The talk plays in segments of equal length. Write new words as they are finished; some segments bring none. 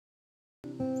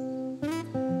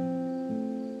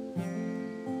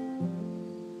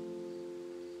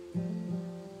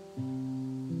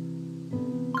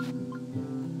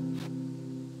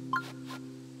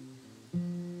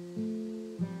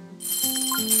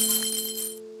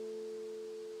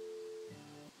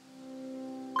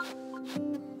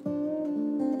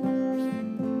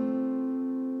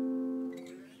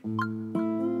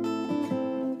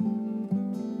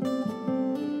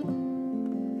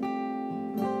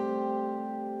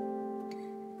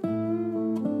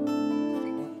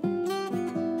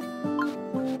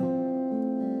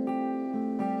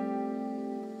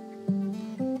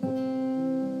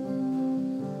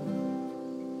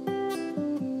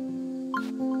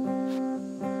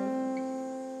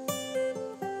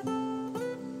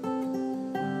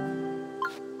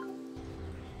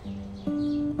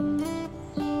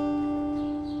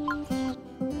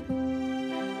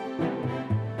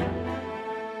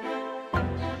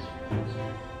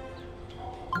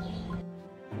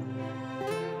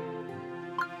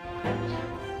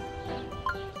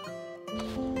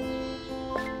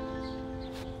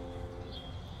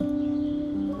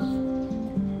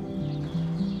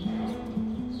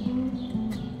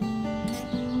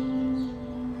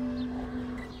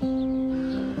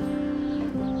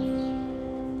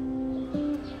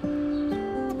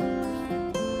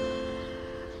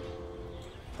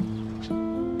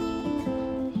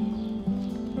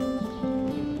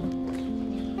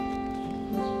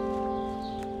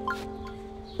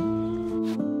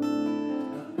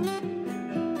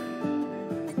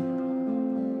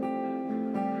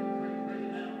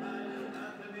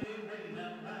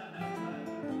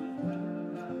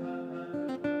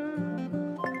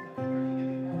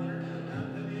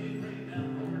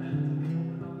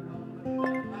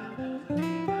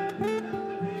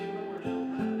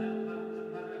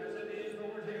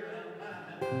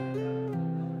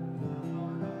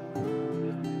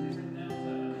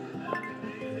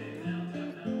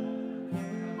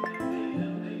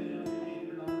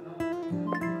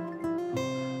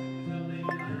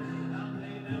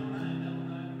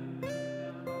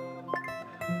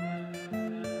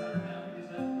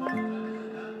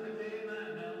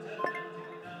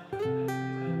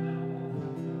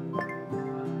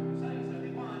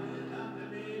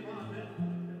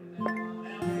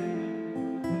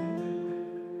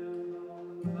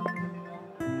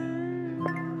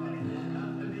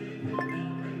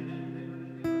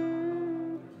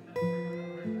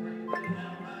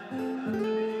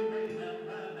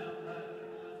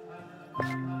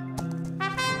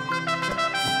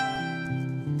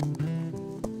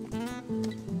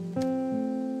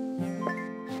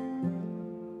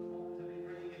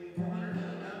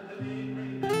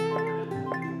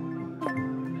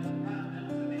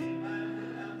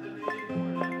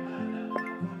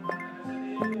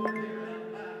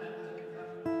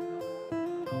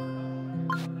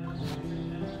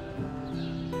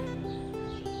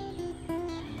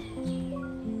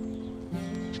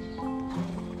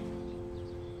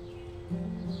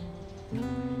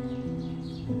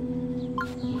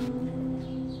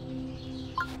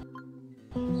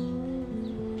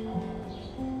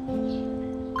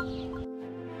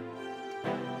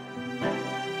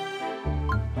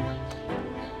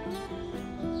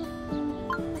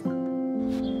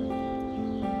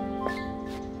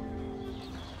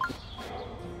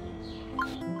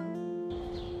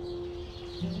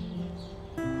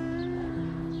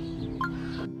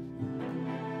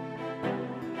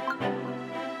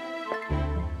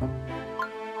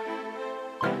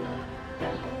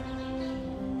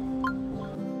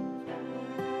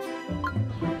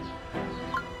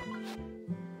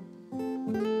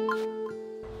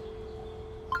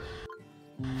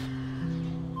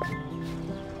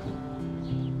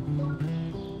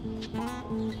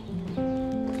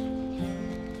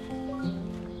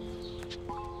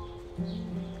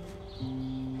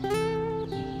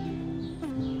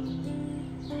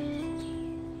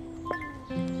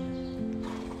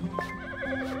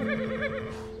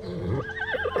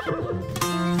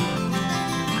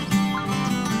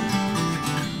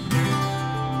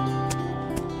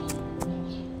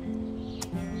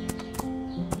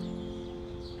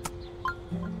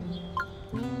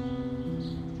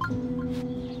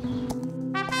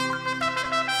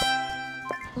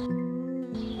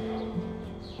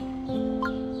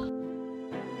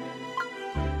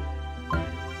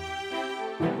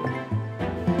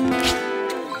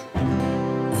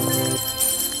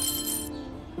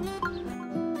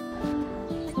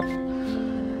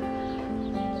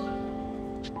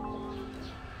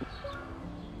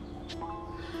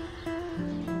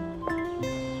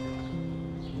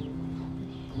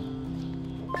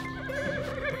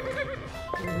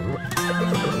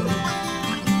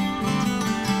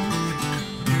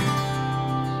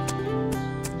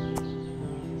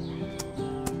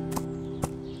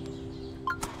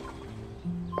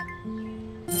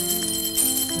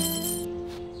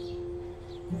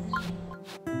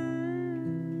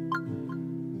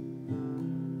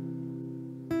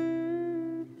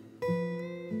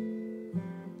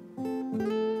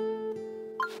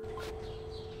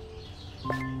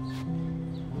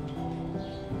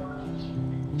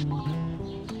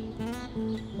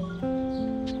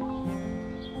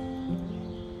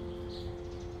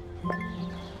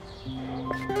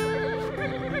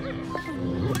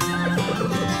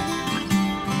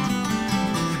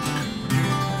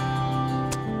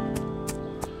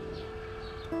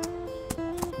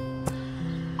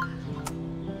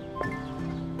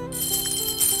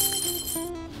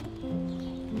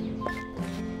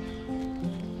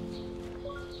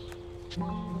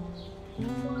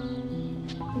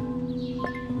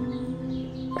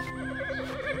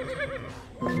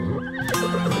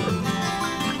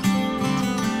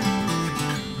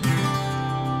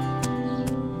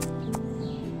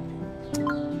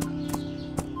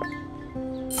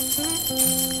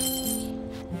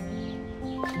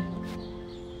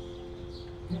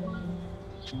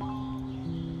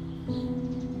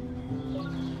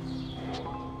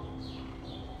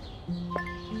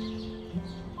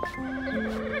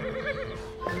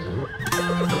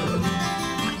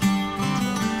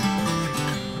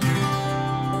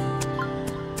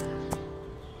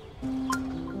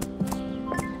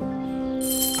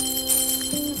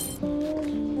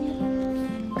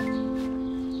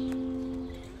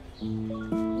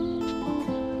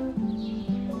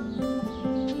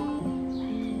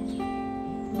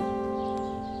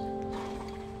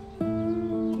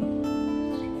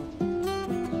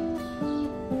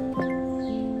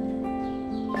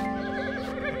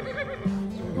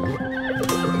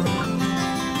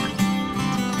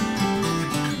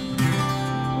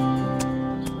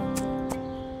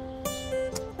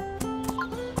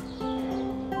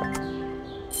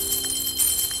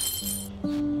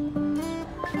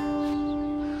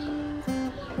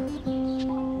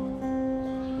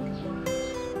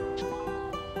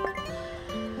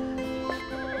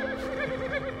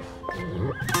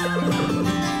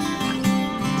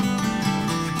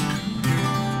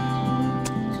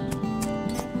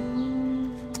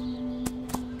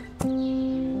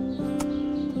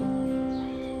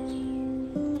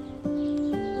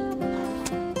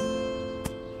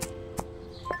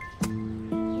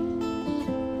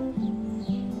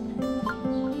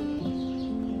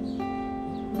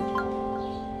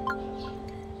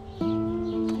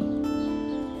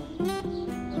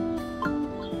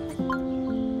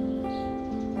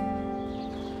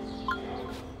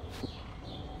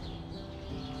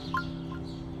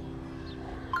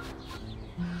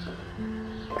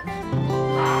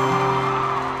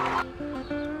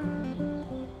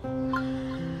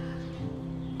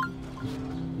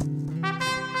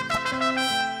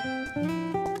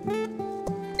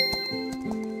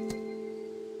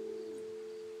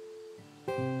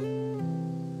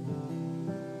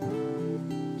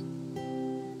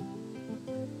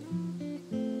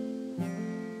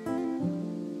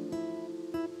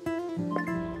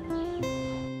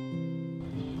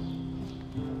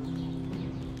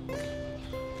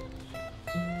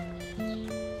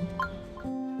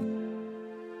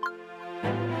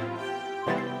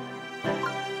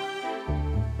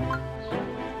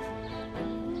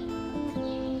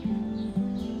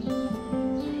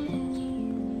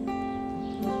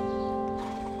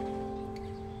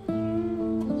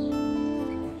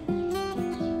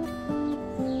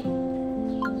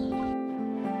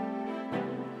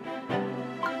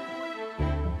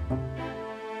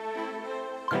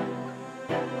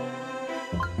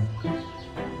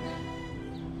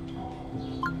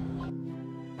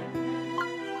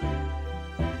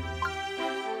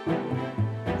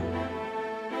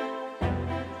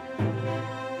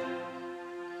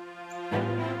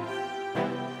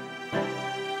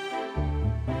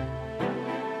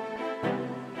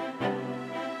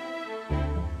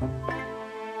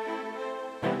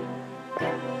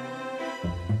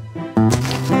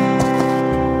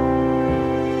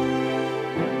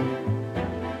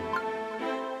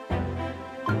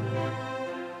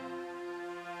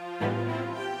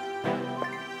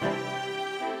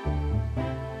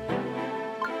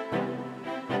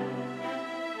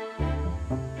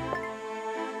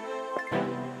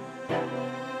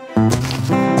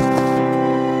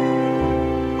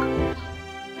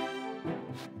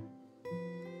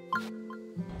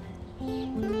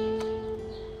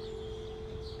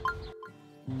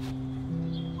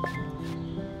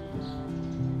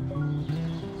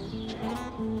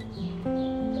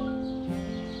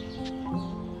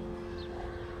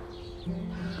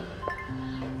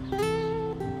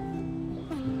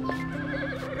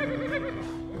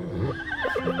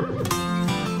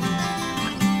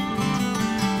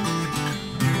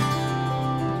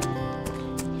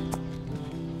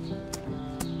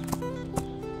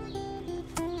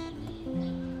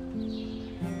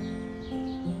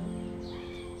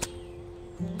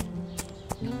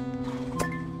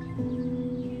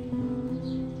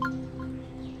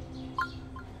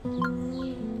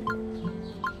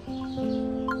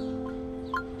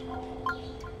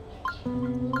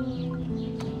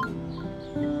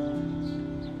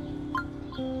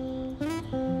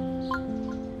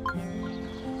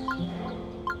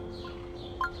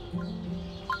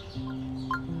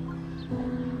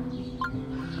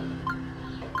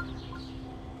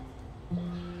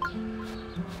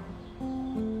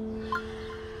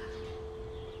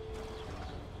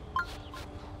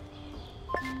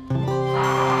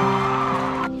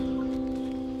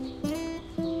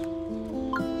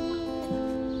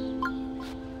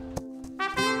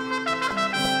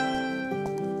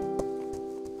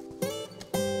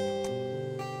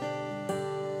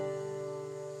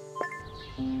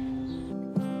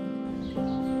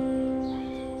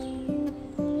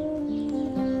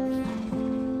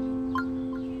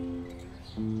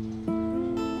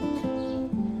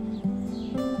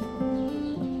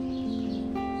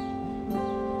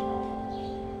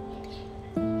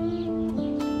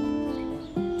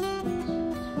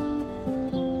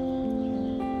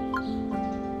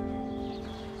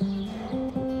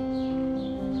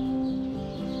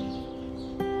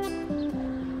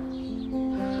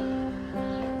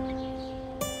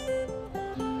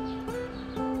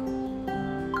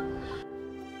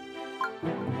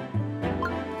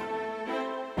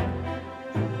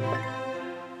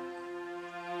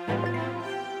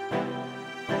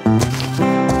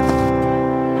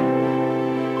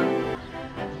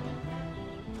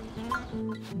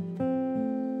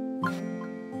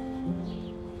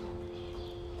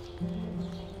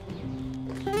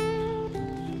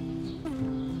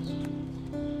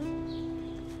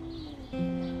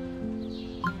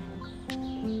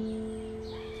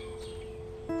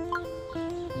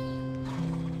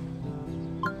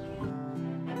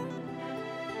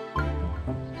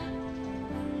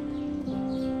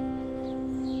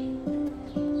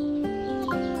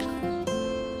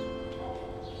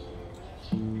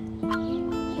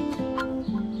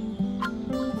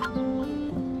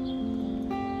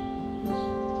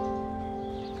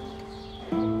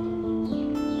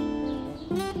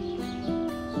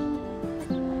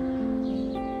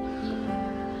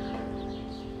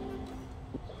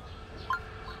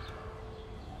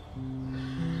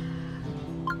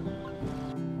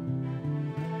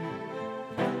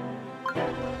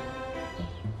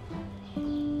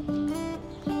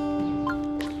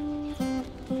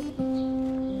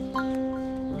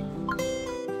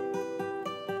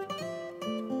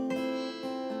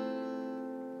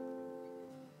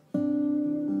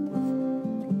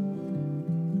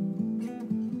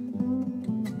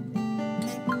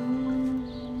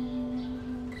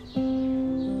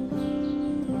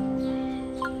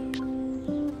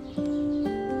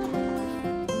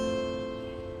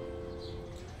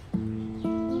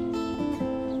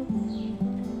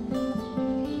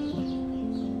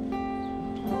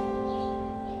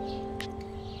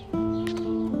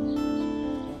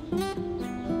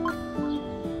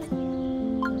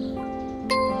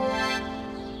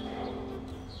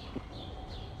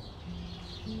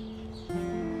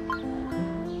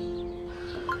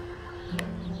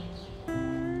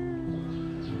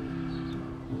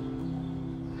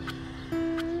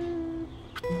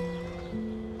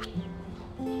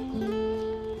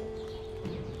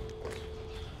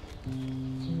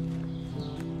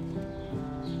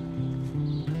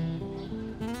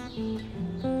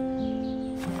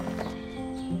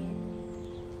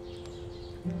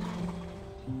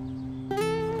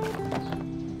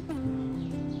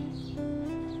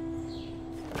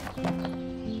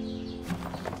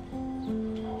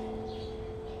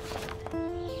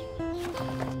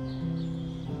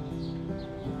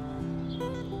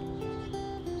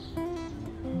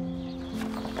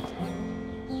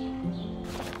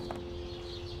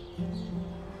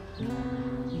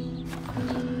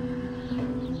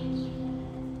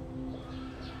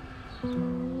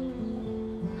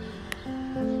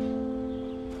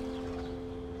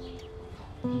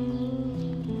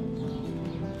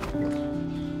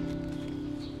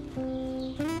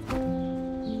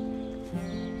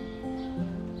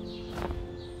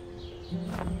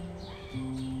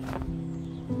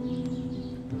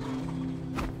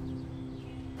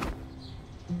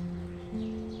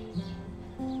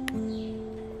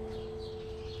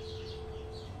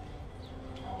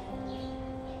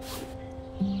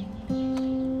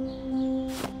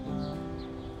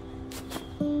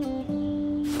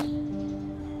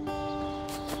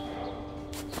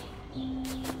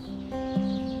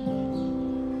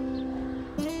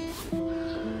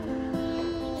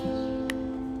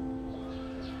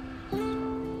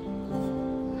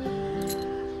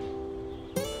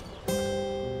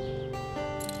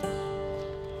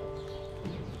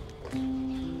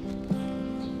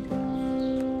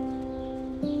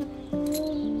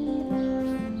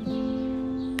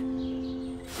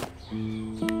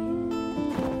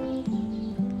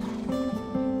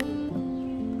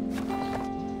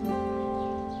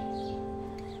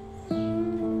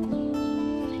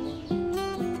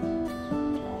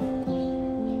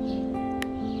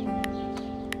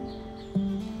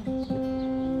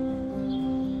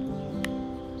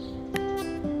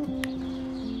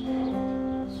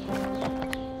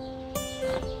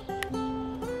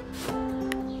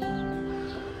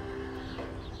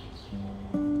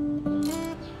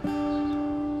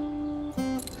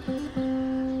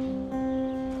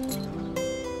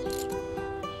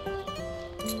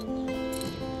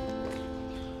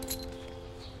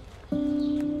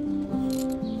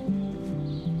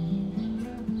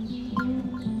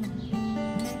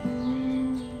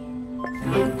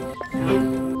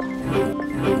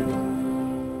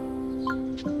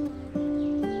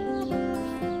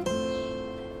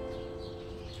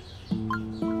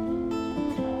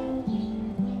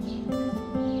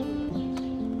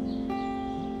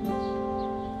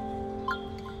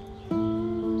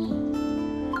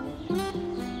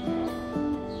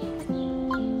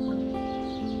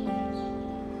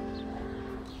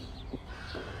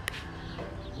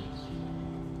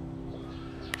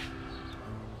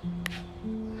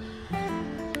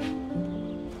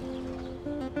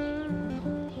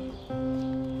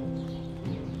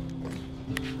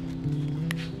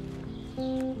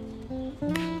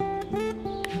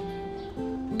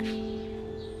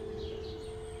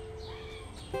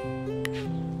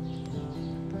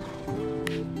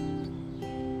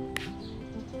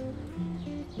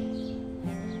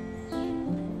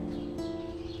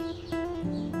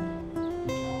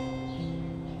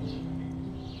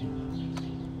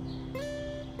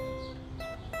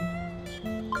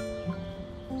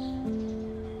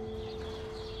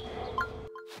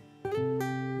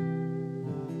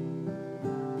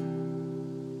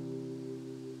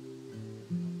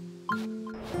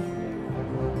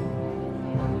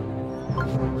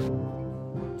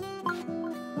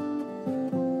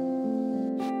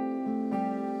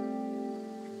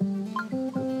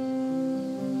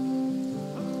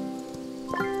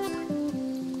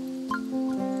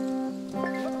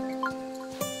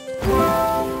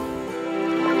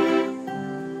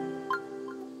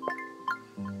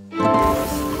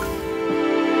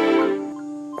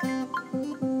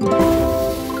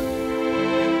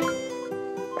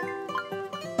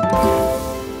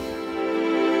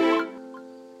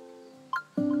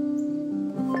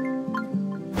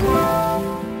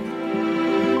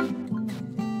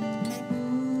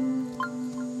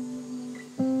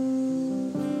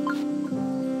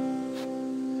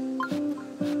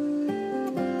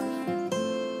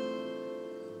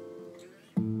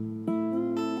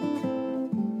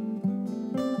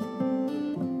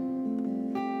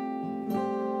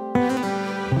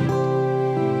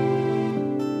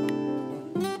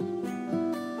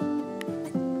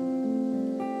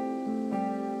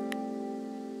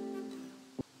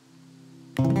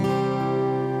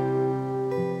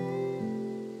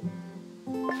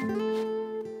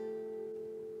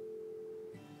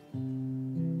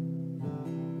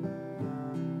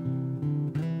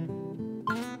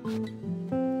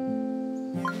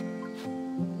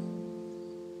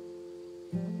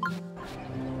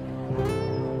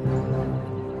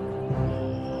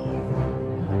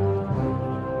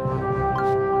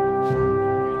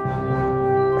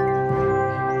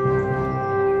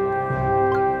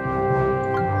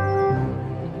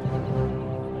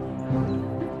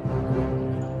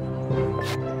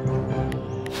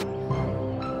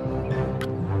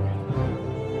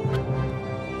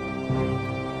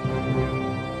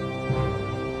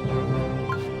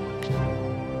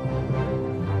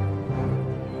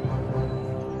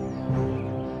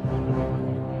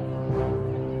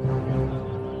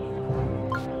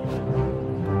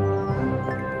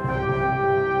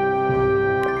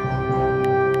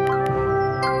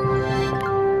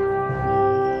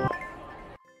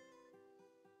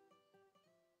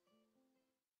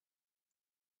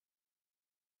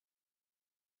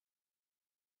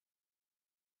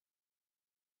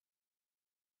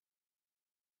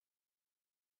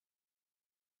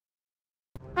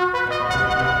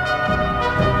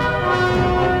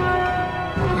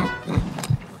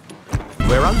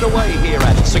We're underway here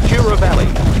at Secura Valley.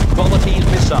 Quality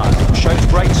missile shows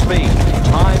great speed.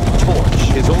 Time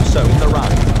Torch is also in the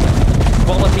run.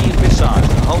 Quality missile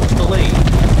holds the lead.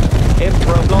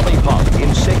 Emperor Lollipop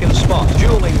in second spot,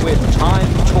 dueling with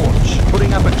Time Torch,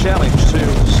 putting up a challenge to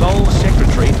Sole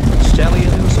Secretary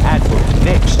Stallions Admiral.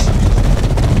 Next,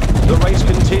 the race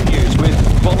continues with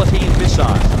Quality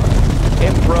Missile.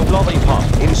 Emperor Lollipop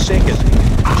in second,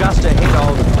 just ahead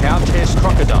of Countess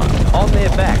Crocodile. On their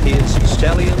back is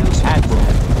Stallions Admiral,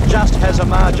 just has a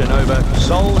margin over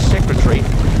Sole Secretary.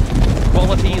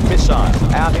 Quality Missile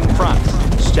out in front.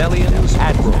 Stallions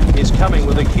Admiral is coming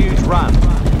with a huge run.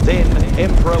 Then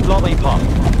Emperor Lollipop.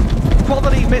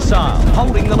 Quality Missile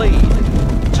holding the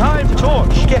lead. Time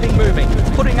Torch getting moving,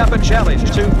 putting up a challenge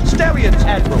to Stallions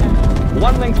Admiral.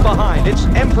 1 length behind, it's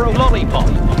Emperor Lollipop.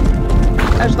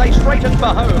 As they straighten for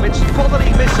home, it's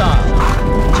Quality Missile.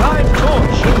 Time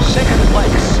Torch in second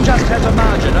place, just has a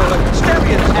margin over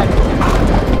Stallions Admiral.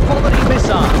 Quality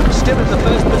Missile still in the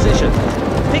first position.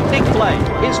 Picnic Flame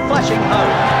is flashing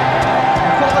home.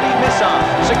 Quality Missile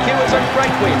secures a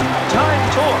great win. Time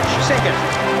Torch second.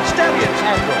 Stallions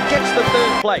Admiral gets the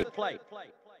third place.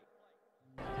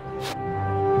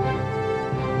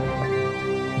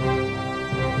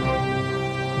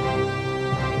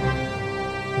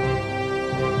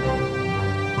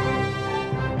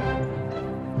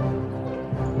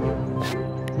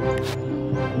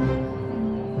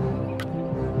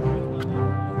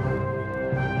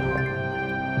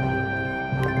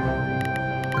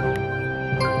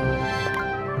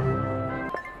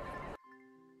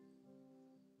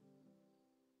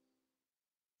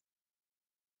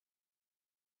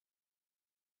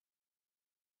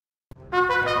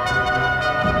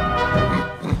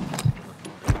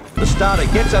 starter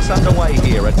gets us underway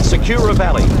here at Secura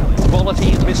Valley.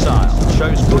 Quality Missile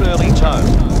shows good early tone.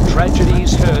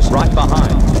 Tragedy's Hearse right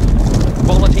behind.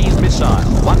 Quality Missile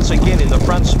once again in the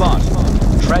front spot.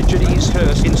 Tragedy's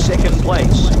Hearse in second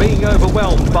place, being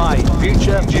overwhelmed by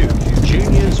Future Duke.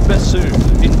 Junior's Bassoon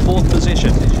in fourth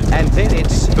position. And then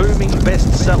it's Booming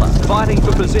Bestseller, fighting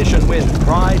for position with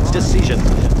Pride's Decision.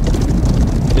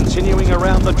 Continuing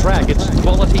around the track, it's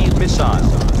Quality Missile.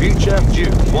 Future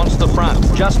Duke wants the front.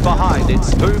 Just behind,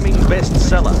 it's Booming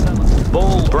Bestseller.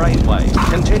 Ball Brainwave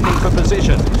contending for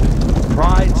position.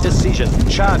 Pride's Decision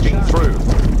charging through.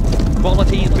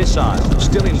 Quality Missile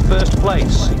still in first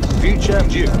place. Future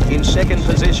Duke in second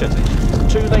position.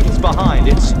 2 lengths behind,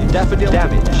 it's Daffodil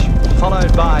Damage,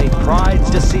 followed by Pride's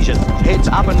Decision. Heads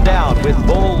up and down with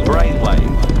Ball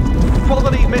Brainwave.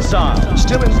 Quality Missile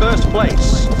still in first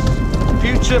place.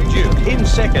 Future Duke in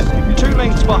second. 2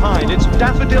 lengths behind, it's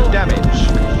Daffodil Damage.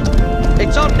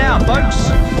 It's on now, folks.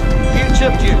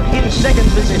 Future Duke in second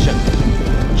position.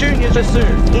 Junior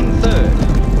Bassoon in third.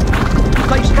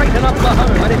 They straighten up for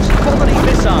home, and it's Quality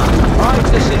Missile.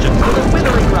 Pride's Decision with a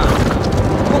withering run.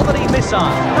 Quality Missile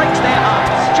breaks their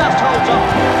hearts, just holds on.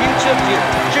 Future Duke,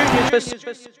 Junior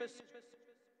Bassoon.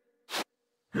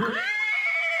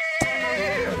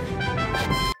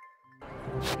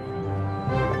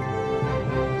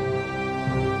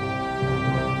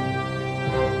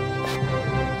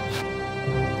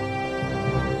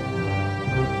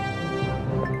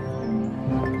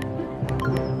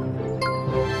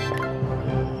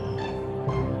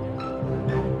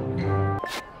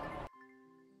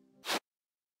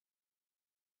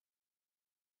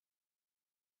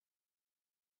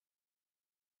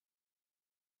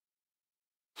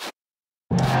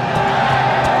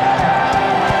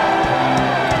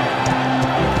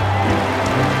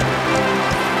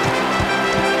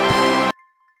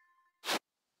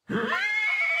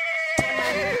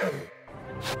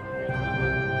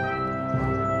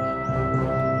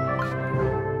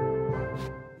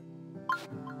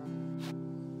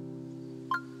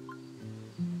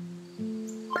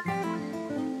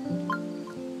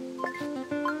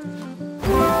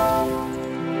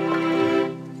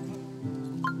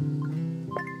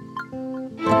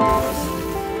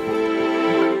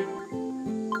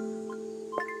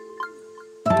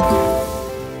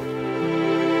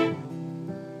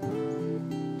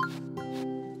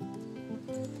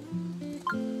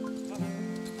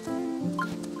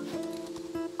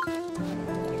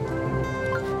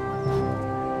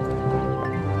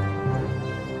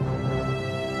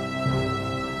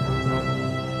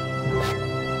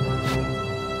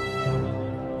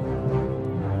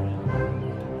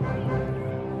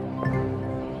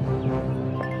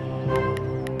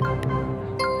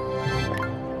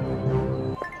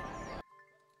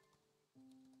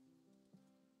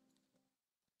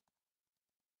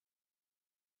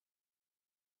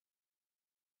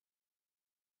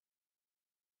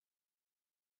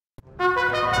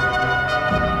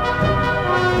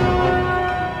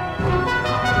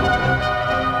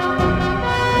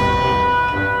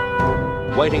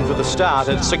 Waiting for the start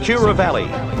at Secura Valley.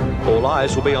 All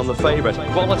eyes will be on the favourite,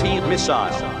 Quality Missile.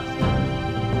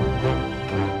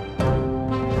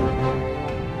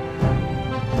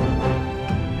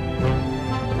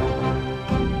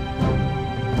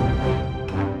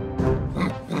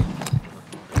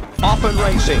 Off and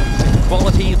racing.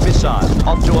 Quality Missile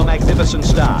off to a magnificent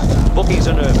start. Bookies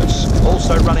are nervous.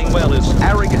 Also running well is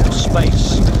Arrogant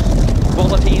Space.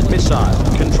 Quality Missile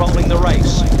controlling the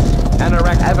race.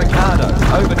 Anorak Avocado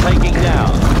overtaking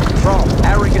down from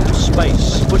Arrogant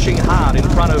Space, pushing hard in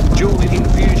front of Jewel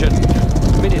Infusion.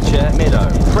 Miniature Meadow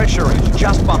pressuring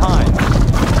just behind.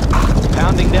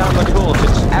 Pounding down the course,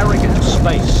 it's Arrogant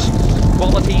Space.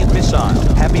 Quality Missile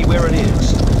happy where it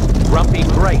is. Grumpy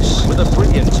Grace with a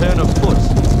brilliant turn of foot.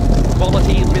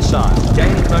 Quality Missile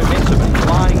gaining momentum and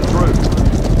flying through.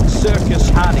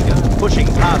 Circus Hardigan pushing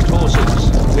past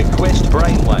horses. Request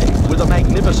Brainwave with a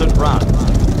magnificent run.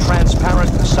 Transparent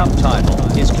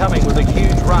Subtitle is coming with a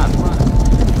huge run.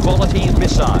 Quality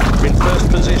Missile in first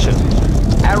position.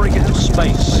 Arrogant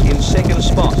Space in second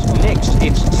spot. Next,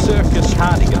 it's Circus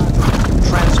Hardigan.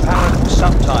 Transparent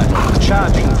Subtitle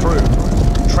charging through.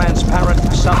 Transparent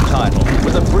Subtitle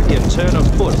with a brilliant turn of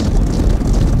foot.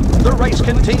 The race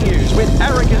continues with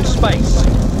Arrogant Space.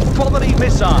 Quality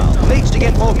Missile needs to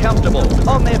get more comfortable.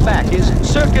 On their back is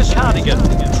Circus Hardigan.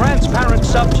 Transparent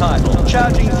Subtitle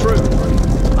charging through.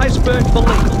 Iceberg the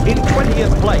lead in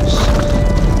 20th place.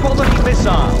 Quality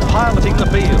Missile piloting the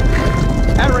field.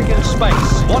 Arrogant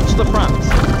Space wants the front.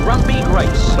 Grumpy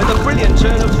Grace with a brilliant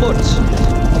turn of foot.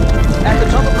 At the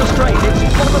top of the straight,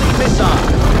 it's Quality Missile.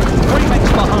 3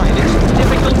 lengths behind, it's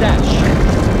Difficult Typical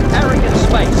dash. Arrogant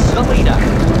space, the leader.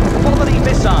 Quality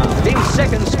missile in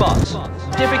second spot.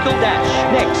 Typical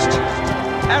dash, next.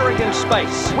 Arrogant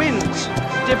space, wins.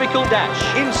 Typical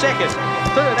dash in second.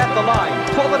 Third at the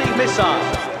line, quality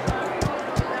missile.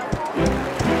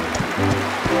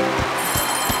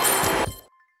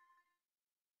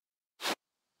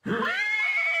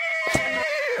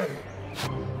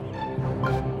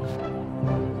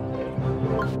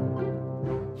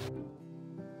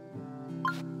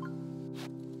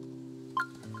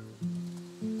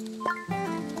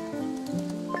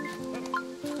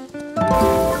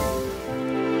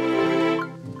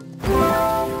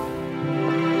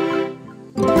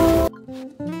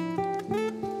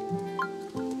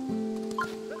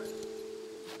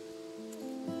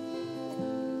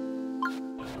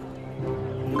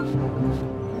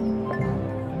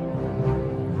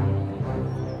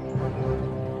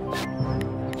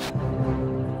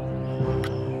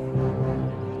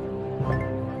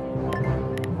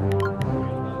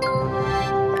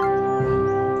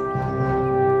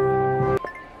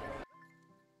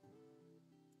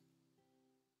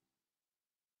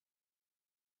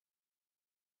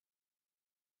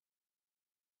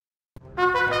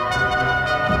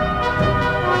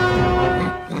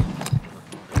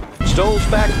 Stalls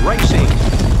back racing.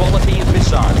 Quality of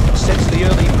missile sets the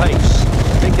early pace.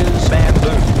 Vickers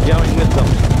Bamboo going with them.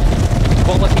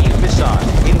 Quality of missile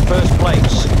in first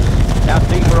place. Out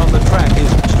deeper on the track is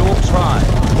Storks High,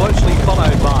 closely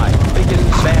followed by Vickers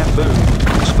Bamboo.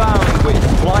 Sparring with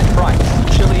Flight Bright,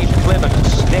 Chili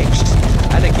Cleverness next.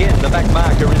 And again the back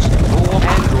marker is Raw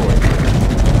Android.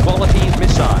 Quality of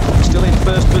missile still in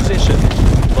first position.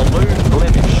 Balloon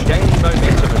Blemish gaining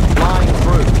momentum and flying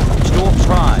through. Storks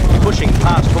High pushing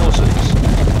past horses.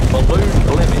 Balloon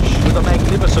Blemish with a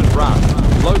magnificent run.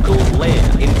 Local Lair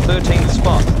in 13th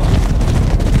spot.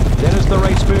 Then as the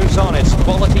race moves on, it's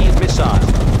Quality of Missile.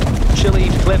 Chili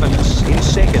Cleverness in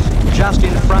second, just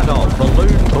in front of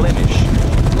Balloon Blemish.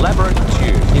 Labyrinth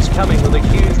Tube is coming with a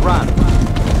huge run.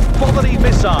 Quality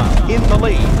Missile in the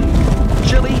lead.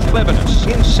 Chili Cleverness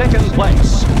in second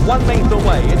place. 1 length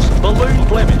away, it's Balloon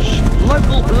Blemish.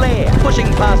 Local Blair pushing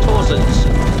past horses.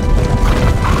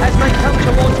 As they come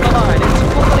towards the line, it's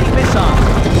Quality Missile.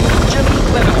 Chili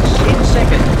Cleverness in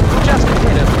second. Just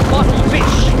ahead of Bottle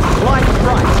Fish. Flight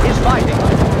Bright is fighting.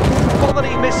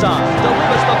 Quality Missile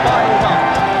delivers the final mark.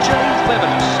 Chili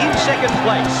Cleverness in second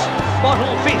place.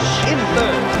 Bottle Fish in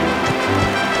third.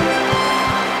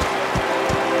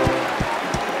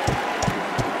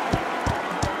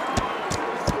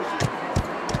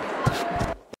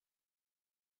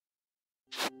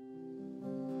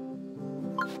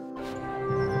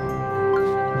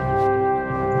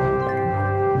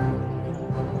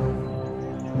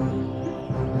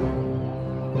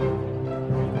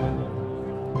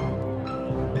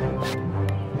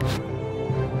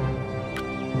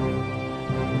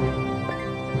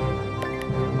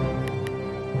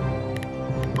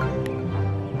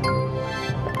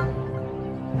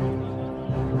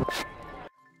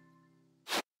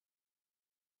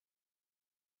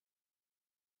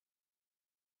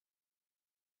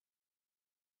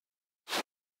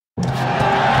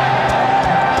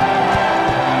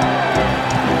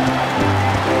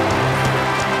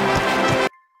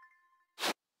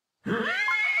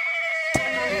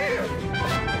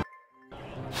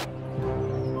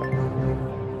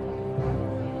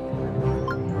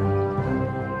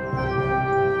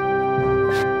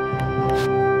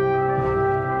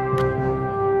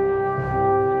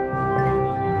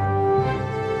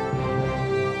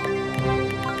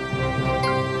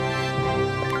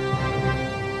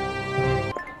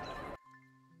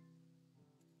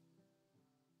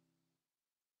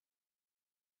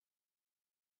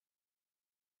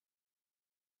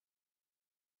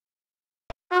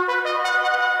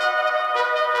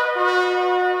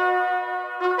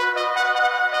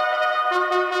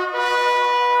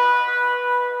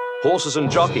 Horses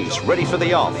and jockeys ready for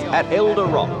the off at Elder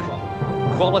Rock.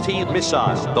 Quality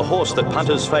Missile, the horse that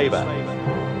punters favour.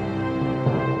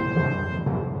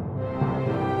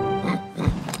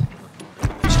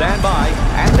 Stand by,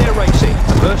 and they're racing.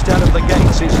 First out of the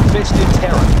gates is Festive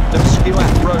Terror. Obscure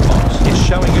Robots is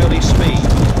showing early speed.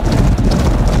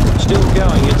 Still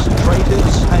going, it's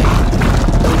Trader's Pain.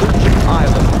 Illusion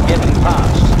Island getting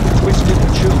past. Twisted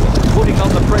Tulip putting on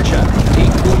the pressure.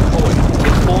 Equal Point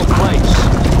in fourth place.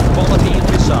 Quality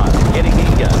Missile getting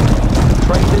eager.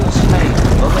 Trader's Pain,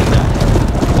 the leader.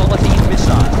 Quality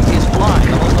Missile is flying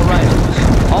along the rails.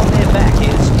 On their back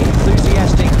is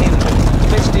Enthusiastic Engine.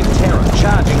 Festive Terror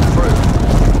charging through.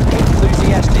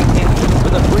 Enthusiastic Engine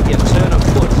with a brilliant turn of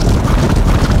foot.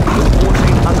 With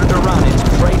 1400 to run, it's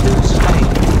Trader's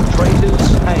Pain.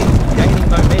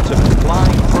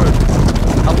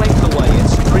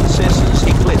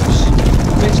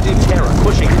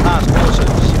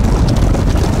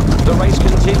 The race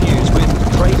continues with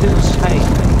Traitors Hay.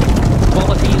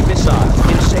 Quality Missile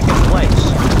in second place.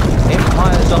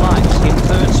 Empire's Delight in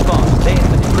third spot. Then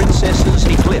Princess's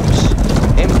Eclipse.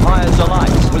 Empire's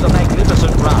Delight with a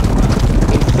magnificent run.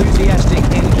 Enthusiastic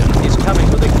Engine is coming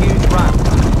with a huge run.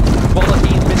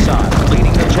 Quality Missile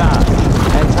leading the charge.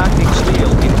 Antarctic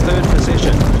Steel in third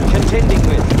position. Contending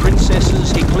with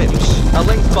Princess's Eclipse. A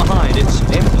length behind it's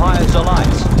Empire's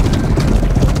Delight.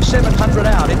 700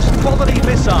 out, it's Quality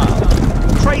Missile.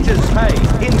 Traitors Hay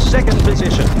in second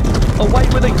position. Away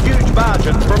with a huge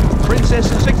margin from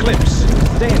Princess's Eclipse.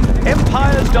 Then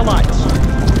Empire's Delight.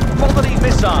 Quality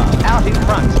Missile out in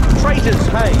front. Traitors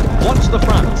Hay wants the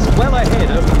front. Well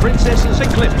ahead of Princess's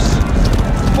Eclipse.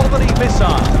 Quality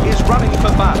Missile is running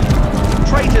for fun.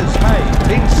 Traitors Hay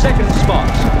in second spot.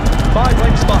 5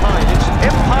 lengths behind, it's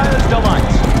Empire's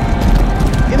Delight.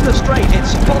 In the straight,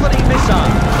 it's Quality Missile.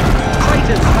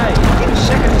 Traitors Hay in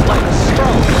second place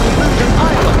from Illusion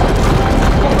Island.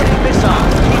 Quality Missile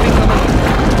keeping the lead.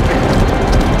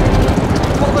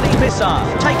 Quality Missile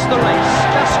takes the race,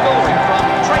 just scoring from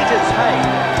Traitors Hay.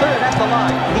 Third at the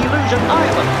line, Illusion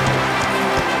Island.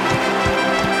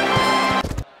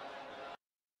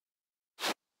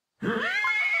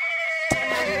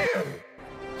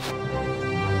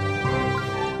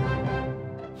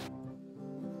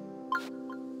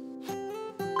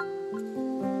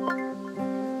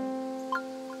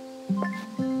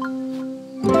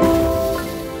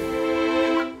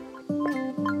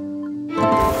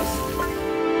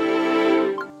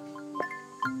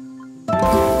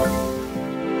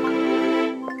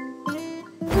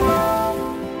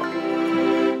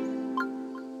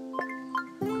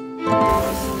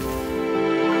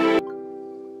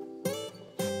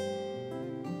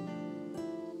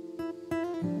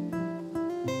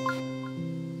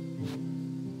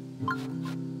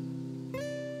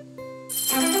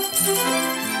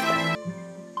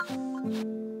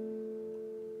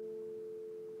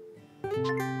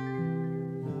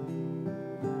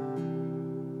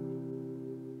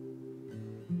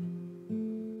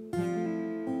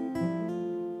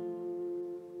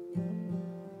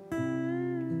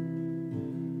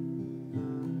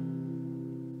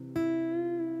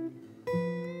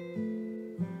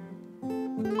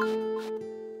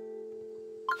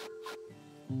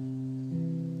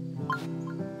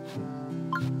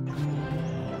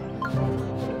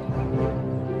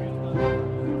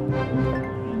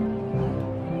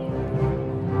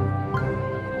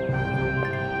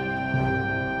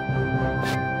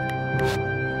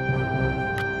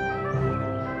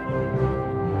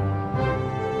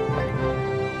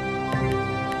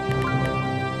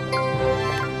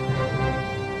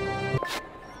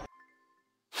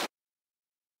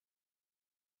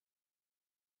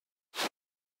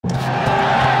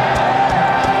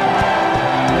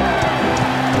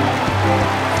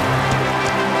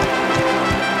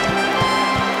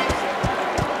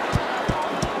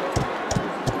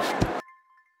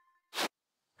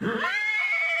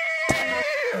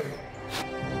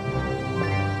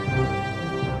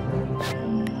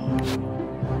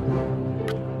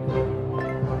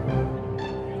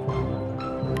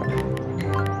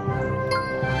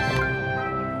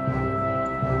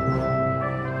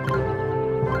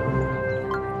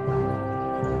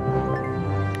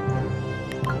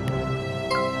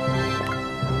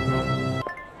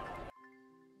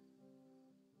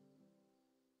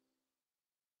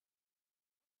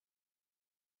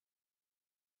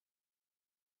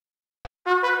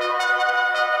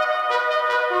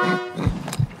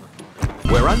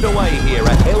 We're underway here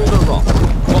at Elder Rock.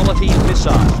 Quality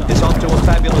Missile is off to a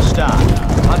fabulous start.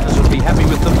 Hunters would be happy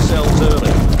with themselves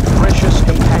early. Precious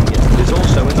Companion is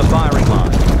also in the firing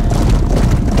line.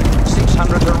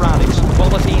 600 to run is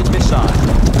Quality Missile.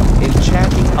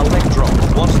 Enchanting Electron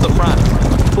wants the front,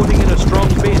 putting in a strong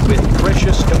bid with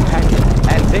Precious Companion.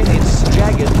 And then it's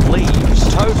Jagged Leaves,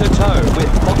 toe-to-toe with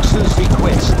Fox's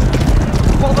Request.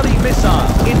 Quality Missile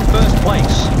in first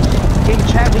place.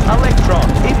 Enchanting Electron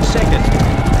in second.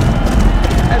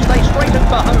 As they straighten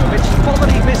for home, it's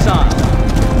Quality Missile.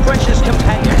 Precious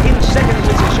Companion in second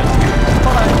position,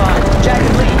 followed by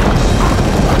Jagged Leaves.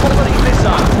 Quality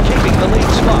Missile keeping the lead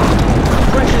spot.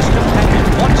 Precious Companion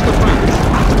wants the front.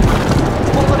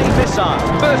 Quality Missile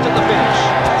first at the finish.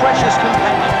 Precious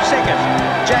Companion second.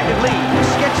 Jagged Leaves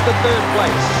gets the third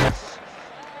place.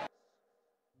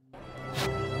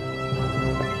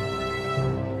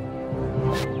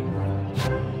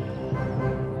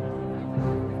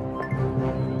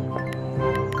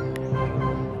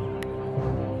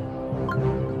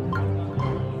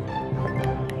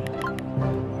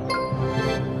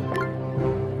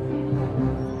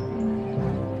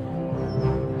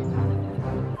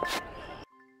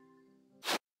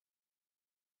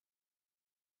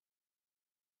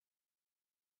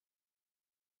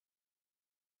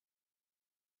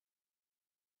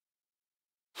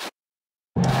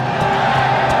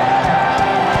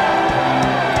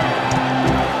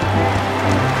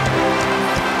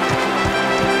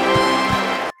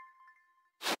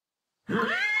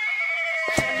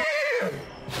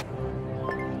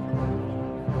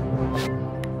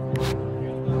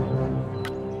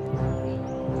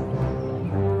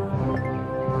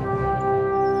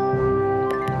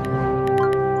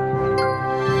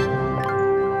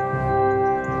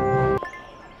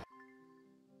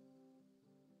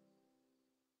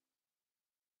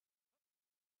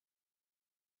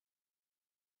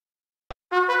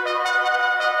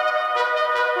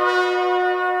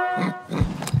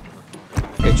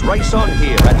 It's race on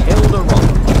here at Elder Rock.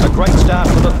 A great start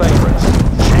for the favourites.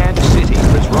 Chant City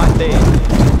is right there.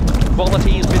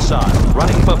 Quality is Missile,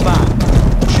 running for fun.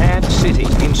 Chant City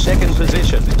in second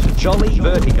position. Jolly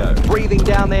Vertigo, breathing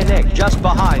down their neck. Just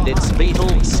behind, it's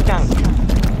Beetle Skunk.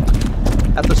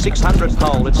 At the 600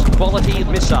 pole, it's Quality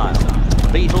Missile.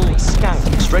 Beetle Skunk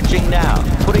stretching now,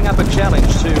 putting up a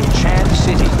challenge to Chant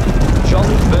City.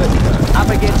 Jolly Vertigo up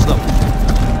against them.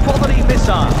 Quality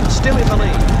Missile still in the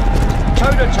lead.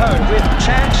 Toe-to-toe with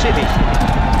Chant City.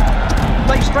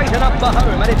 They straighten up for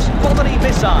home and it's Quality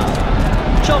Missile.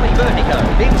 Jolly Vertigo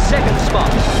in second spot.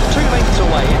 2 lengths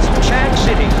away, it's Chant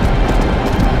City.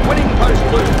 Winning post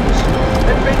blues.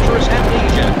 Adventurous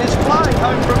Amnesia is flying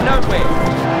home from nowhere.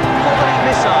 Quality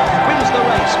Missile wins the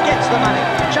race, gets the money.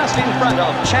 Just in front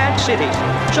of Chant City.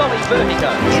 Jolly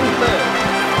Vertigo in third.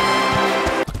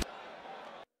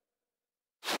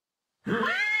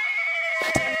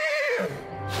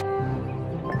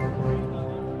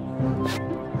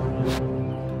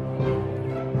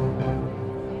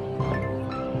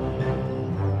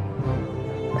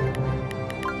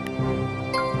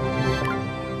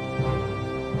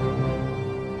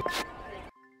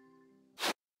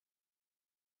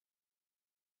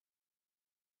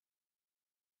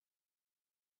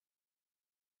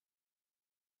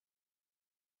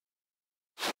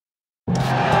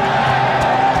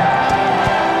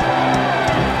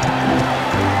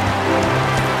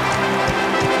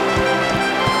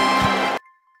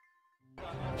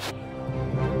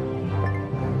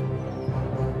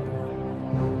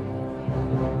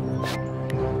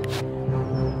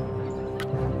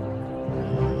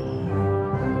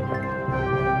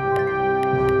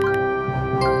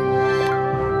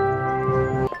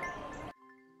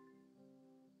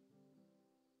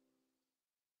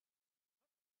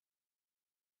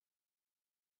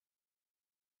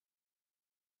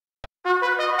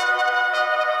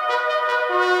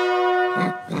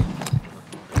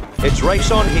 It's race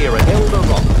on here at Elder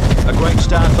Rock. A great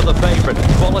start for the favourite,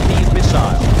 Quality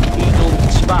Missile. Eagle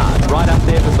Spark right up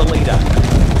there with the leader.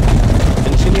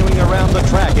 Continuing around the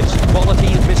track, it's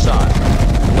Quality Missile.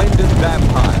 Blended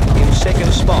Vampire in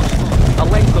second spot. A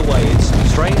length away, it's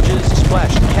Stranger's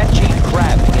Splash. Catchy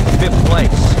Crab in fifth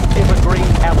place. Evergreen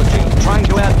Allergy trying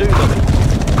to outdo them.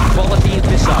 Quality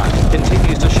Missile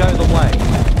continues to show the way.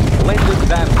 Blended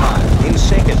Vampire in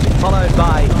second, followed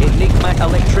by Enigma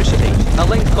Electricity. A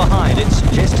length behind, it's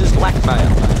Jester's Blackmail.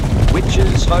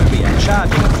 Witch's Phobia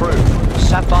charging through.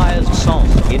 Sapphire's Song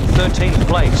in 13th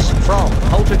place from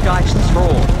Poltergeist's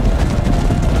Fraud.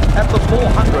 At the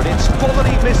 400, it's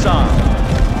Quality Missile.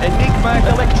 Enigma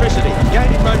Electricity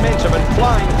gaining momentum and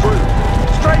flying through.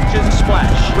 Stranger's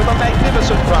Splash with a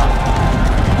magnificent run.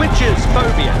 Witch's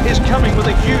Phobia is coming with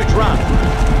a huge run.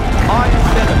 Iron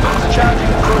Benefits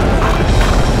charging through.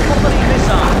 Quality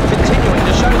Missile continuing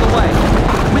to show the way.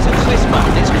 Wizard's Whisper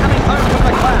is coming home from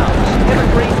the clouds.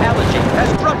 Evergreen Allergy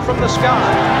has dropped from the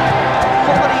sky.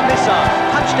 Quality Missile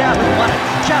punched out and won it,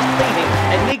 just beating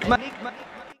Enigma.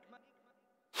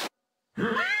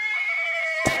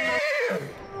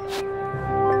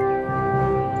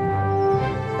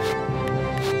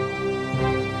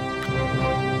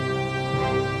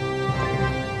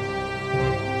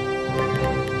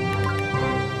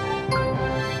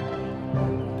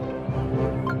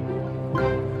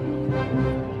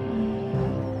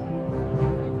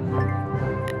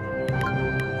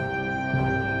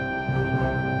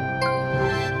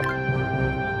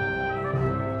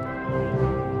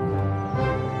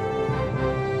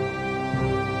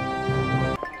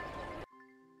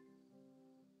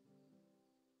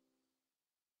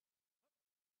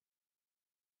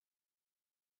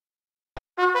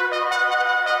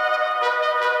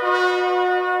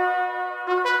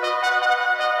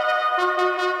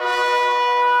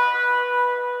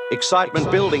 Excitement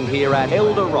building here at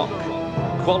Elder Rock.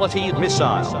 Quality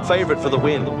Missile, favourite for the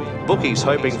win. Bookies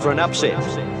hoping for an upset.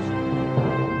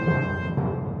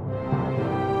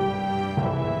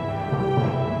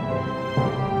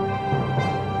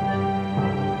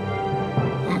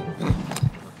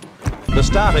 The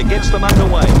starter gets them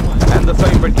underway, and the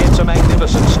favourite gets a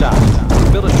magnificent start.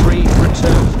 Military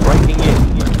Return breaking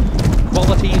in.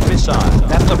 Quality Missile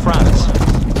at the front.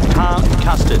 Calm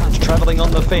Custard travelling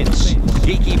on the fence.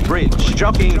 Geeky Bridge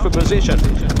jockeying for position.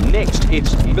 Next,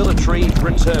 it's Military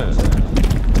Return.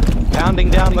 Pounding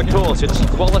down the course, it's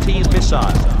Quality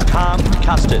Missile. Calm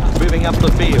Custard moving up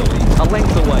the field. A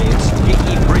length away, it's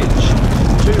Geeky Bridge.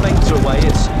 2 lengths away,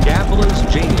 it's Gambler's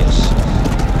Genius.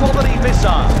 Quality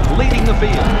Missile leading the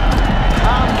field.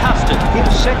 Calm Custard in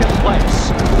second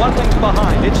place. 1 length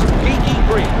behind, it's Geeky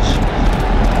Bridge.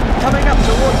 Coming up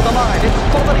towards the line, it's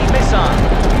Quality Missile.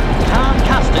 Calm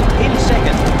Custard in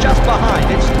second, just behind,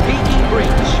 it's Peaky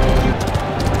Bridge.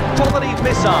 Quality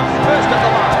Missile, first at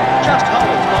the line, just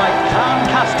holds by Calm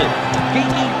Custard.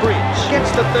 Peaky Bridge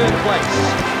gets the third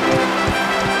place.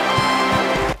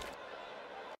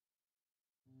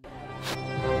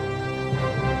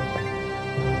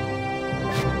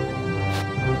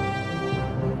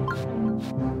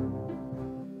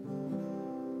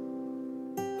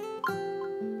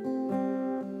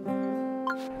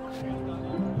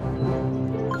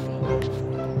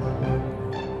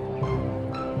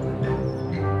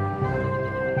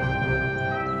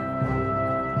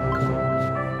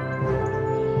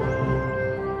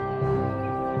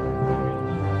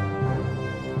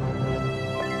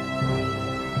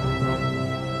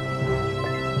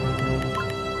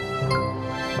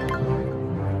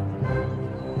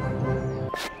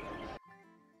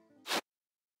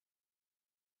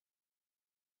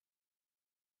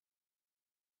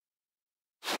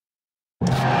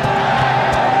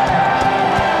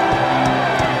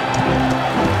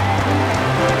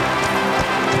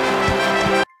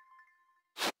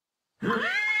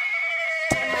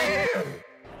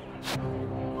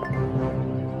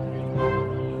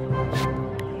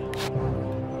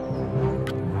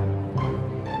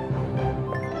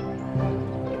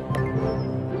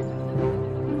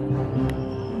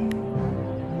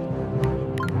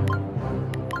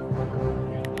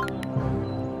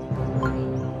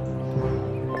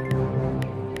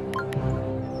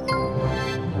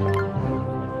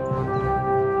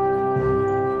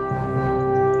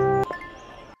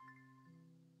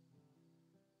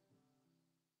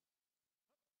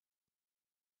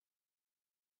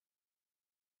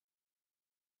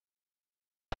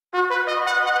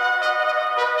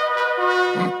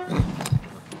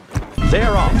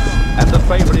 They're off, and the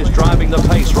favourite is driving the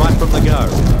pace right from the go.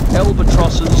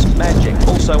 Albatross's Magic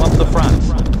also up the front.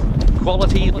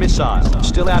 Quality Missile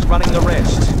still outrunning the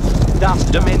rest.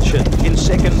 Dust Dimension in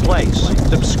second place.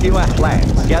 Obscure Flag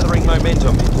gathering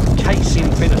momentum. Case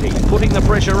Infinity putting the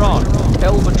pressure on.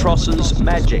 Albatross's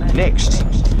Magic next.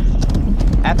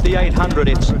 At the 800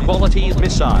 it's Quality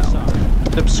Missile.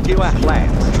 Obscure Flag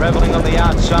travelling on the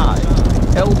outside.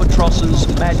 Albatross's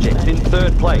Magic in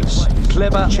third place.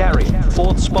 Clever Chariot,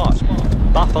 fourth spot.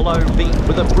 Buffalo Beat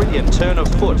with a brilliant turn of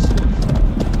foot.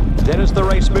 Then as the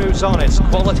race moves on, it's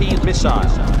Quality Missile.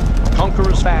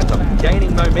 Conqueror's Phantom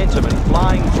gaining momentum and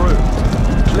flying through.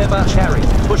 Clever Chariot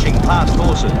pushing past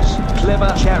horses.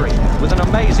 Clever Chariot with an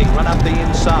amazing run up the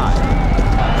inside.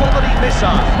 Quality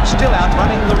Missile still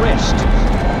outrunning the rest.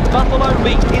 Buffalo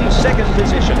Beat in second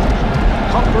position.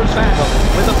 Conqueror's Phantom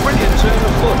with a brilliant turn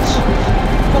of foot.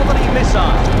 Quality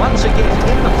Missile once again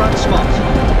in the front spot.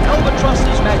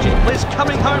 Albatross's Magic is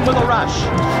coming home with a rush.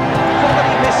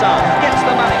 Quality Missile gets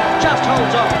the money, just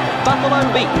holds on. Buffalo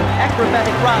Beat,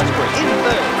 Acrobatic Raspberry in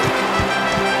third.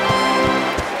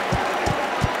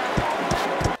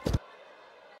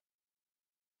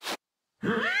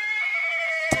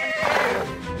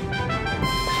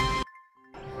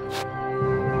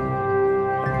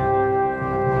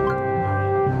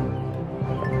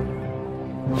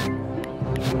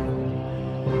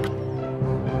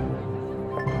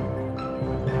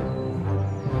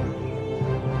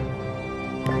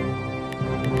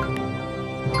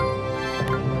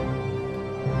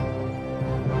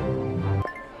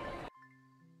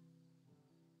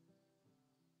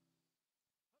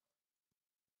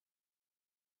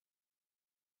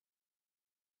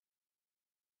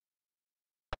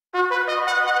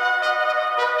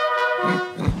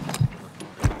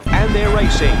 And they're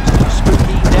racing.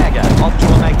 Spooky Dagger off to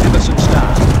a magnificent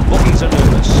start. Bookies are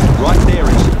nervous. Right there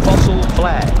is Fossil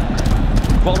Flag.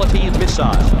 Quality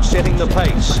Missile setting the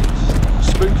pace.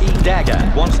 Spooky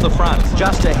Dagger wants the front,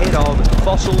 just ahead of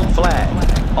Fossil Flag.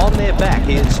 On their back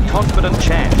is Confident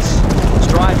Chance.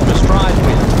 Stride for stride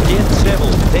with Death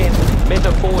Seville, then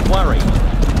Metaphor Worry.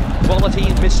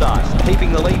 Quality Missile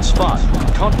keeping the lead spot.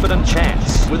 Confident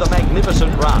Chance with a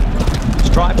magnificent run.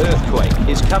 Stripe Earthquake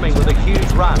is coming with a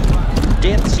huge run.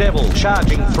 Death Seville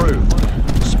charging through.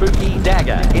 Spooky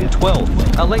Dagger in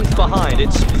 12th. A length behind,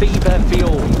 it's Fever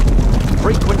Field.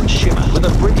 Frequent Shimmer with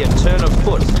a brilliant turn of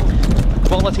foot.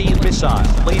 Quality Missile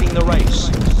leading the race.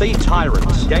 The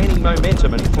Tyrant gaining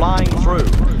momentum and flying through.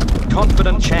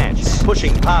 Confident Chance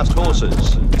pushing past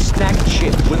horses. Snack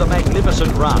Ship with a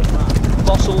magnificent run.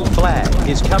 Fossil Flag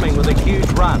is coming with a huge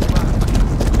run.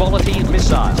 Quality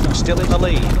Missile still in the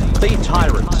lead. The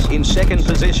Tyrant in second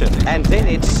position. And then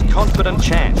it's Confident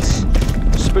Chance.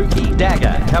 Spooky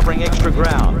Dagger covering extra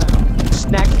ground.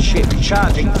 Snack Ship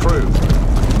charging through.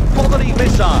 Quality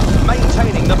Missile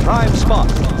maintaining the prime spot.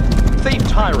 The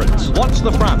Tyrant wants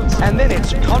the front, and then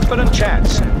it's Confident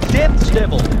Chance. Depth's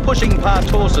Devil pushing past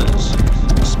horses.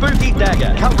 Spooky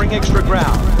Dagger covering extra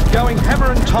ground. Going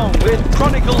hammer and tong with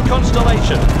Chronicle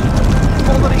Constellation.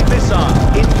 Quality Missile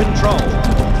in control.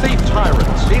 Thief Tyrant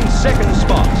in second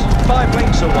spot. 5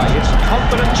 lengths away, it's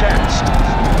Confident Chance.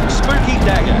 Spooky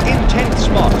Dagger in 10th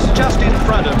spot, just in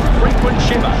front of Frequent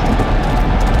Shimmer.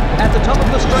 At the top of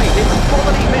the straight, it's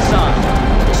Quality Missile.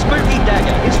 Spooky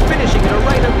Dagger is finishing at a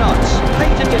rate of knots.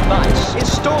 Painted Advice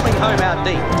is storming home out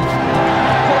deep.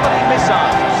 Quality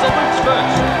Missile salutes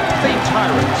first. Thief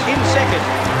Tyrant in second.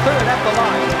 Third at the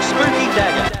line, Spooky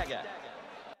Dagger.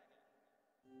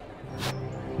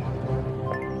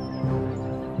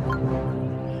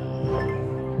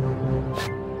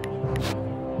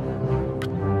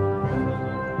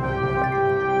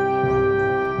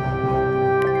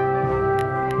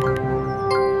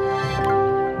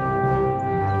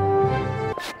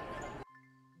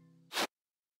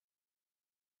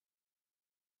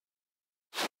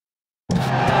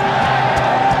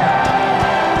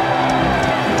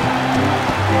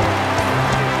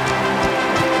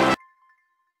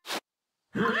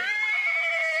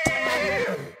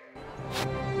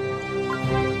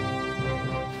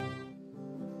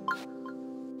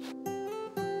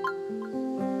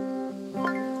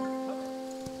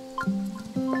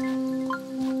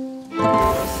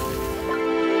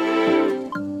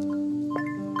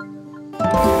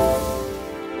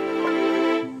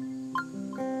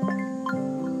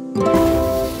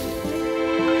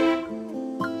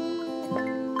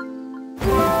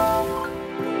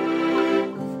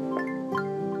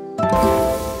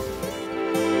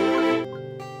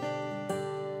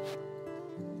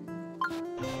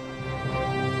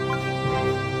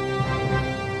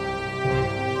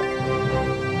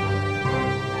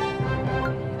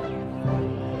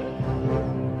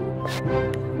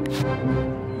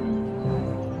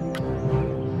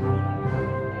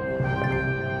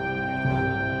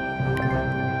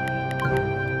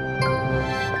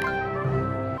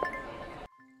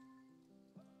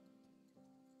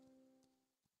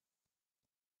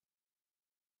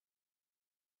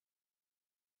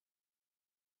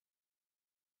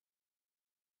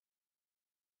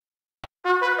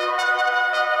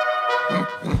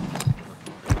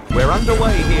 We're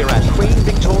underway here at Queen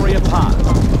Victoria Park.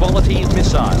 Quality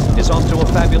Missile is off to a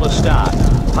fabulous start.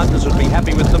 Punters would be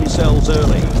happy with themselves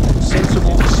early.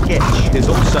 Sensible Sketch is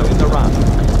also in the run.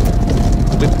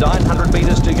 With 900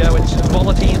 metres to go, it's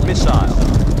Quality Missile.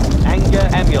 Anger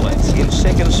Amulet in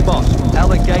second spot.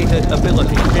 Alligator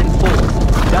Ability in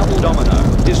fourth. Double Domino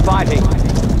is fighting.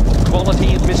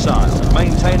 Quality Missile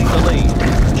maintaining the lead.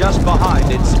 Just behind,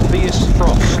 it's Fierce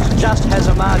Frost. Just has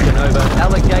a margin over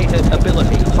Alligator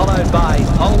Ability, followed by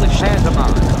Polish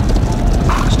Pantomime.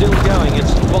 Still going,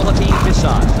 it's Quality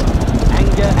Missile.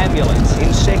 Anger Amulet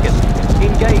in second.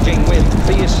 Engaging with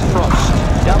Fierce Frost.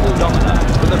 Double Domino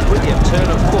with a brilliant turn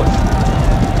of foot.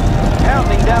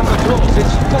 Pounding down the course,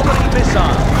 it's Quality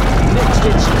Missile. Next,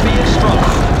 it's Fierce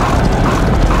Frost.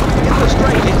 In the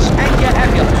straight, it's Anger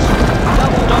Amulet.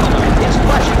 Double Domino is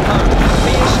flashing home.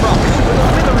 Fierce Frost with a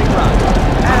withering run.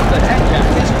 And the Anger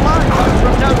is flying home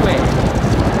from nowhere.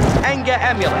 Anger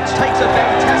Amulet takes a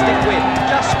fantastic win.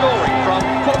 Just scoring from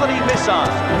Quality Missile.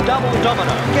 Double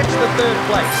Domino gets the third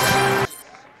place.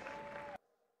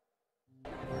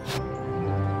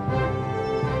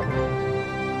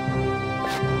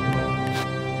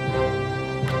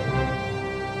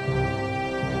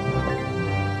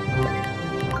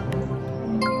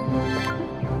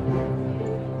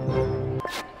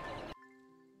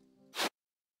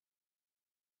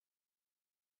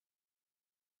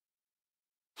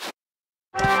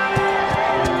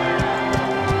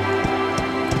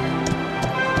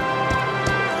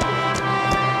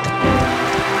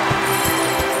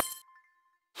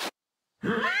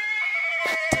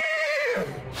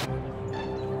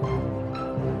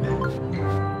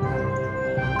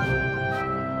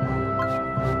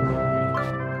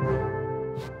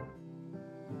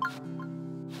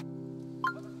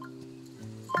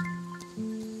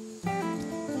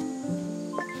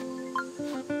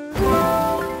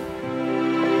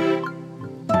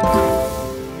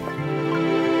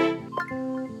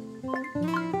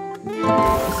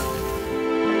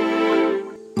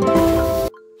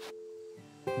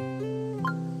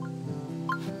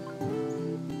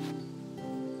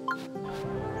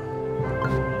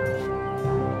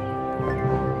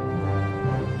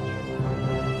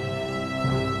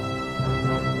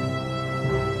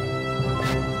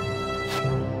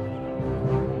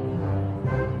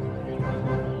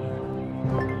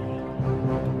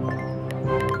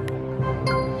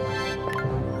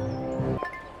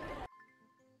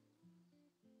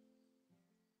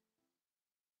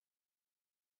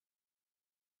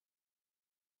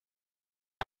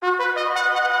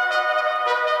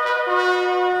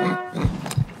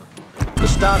 The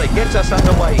starter gets us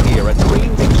underway here at Queen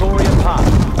Victoria Park.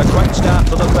 A great start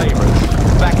for the favourite.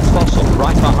 Back Fossil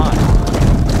right behind.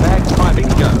 Magpie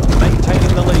Bingo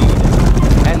maintaining the lead.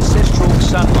 Ancestral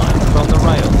Sunlight from the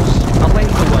rails. A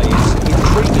length away is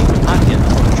Intriguing Onion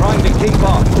trying to keep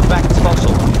off Back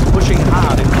Fossil. Pushing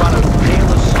hard in front of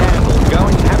Careless Scandal.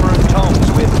 Going hammer and tongs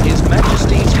with His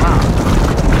Majesty's Heart.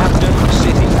 Captain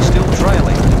City still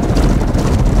trailing.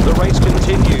 The race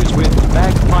continues with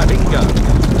Magpie Bingo.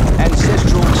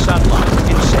 Ancestral Sunlight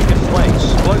in second place,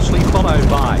 closely followed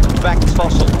by Backed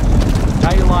Fossil.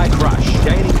 Daylight Rush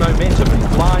gaining momentum and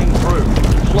flying through.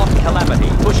 Plot Calamity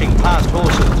pushing past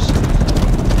horses.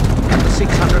 At the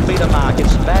 600 metre mark,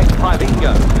 it's Magpie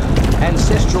Bingo.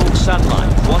 Ancestral Sunlight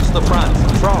wants the front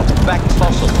from Backed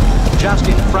Fossil. Just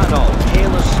in front of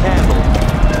Careless Scandal.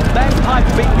 Magpie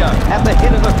Bingo at the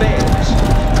head of affairs.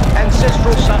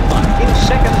 Ancestral Sunlight in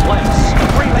second place,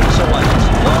 3 lengths away,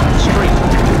 long street.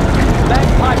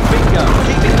 Magpie Bingo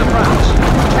keeping the front.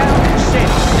 Town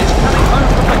Sense is coming home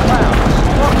from the clouds.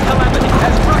 Plot Calamity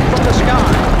has struck from the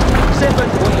sky.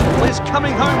 Seventh Wheel is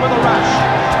coming home with a rush.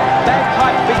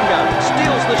 Magpie Bingo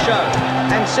steals the show.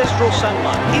 Ancestral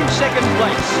Sunlight in second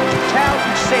place. Town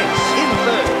Sense in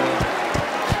third.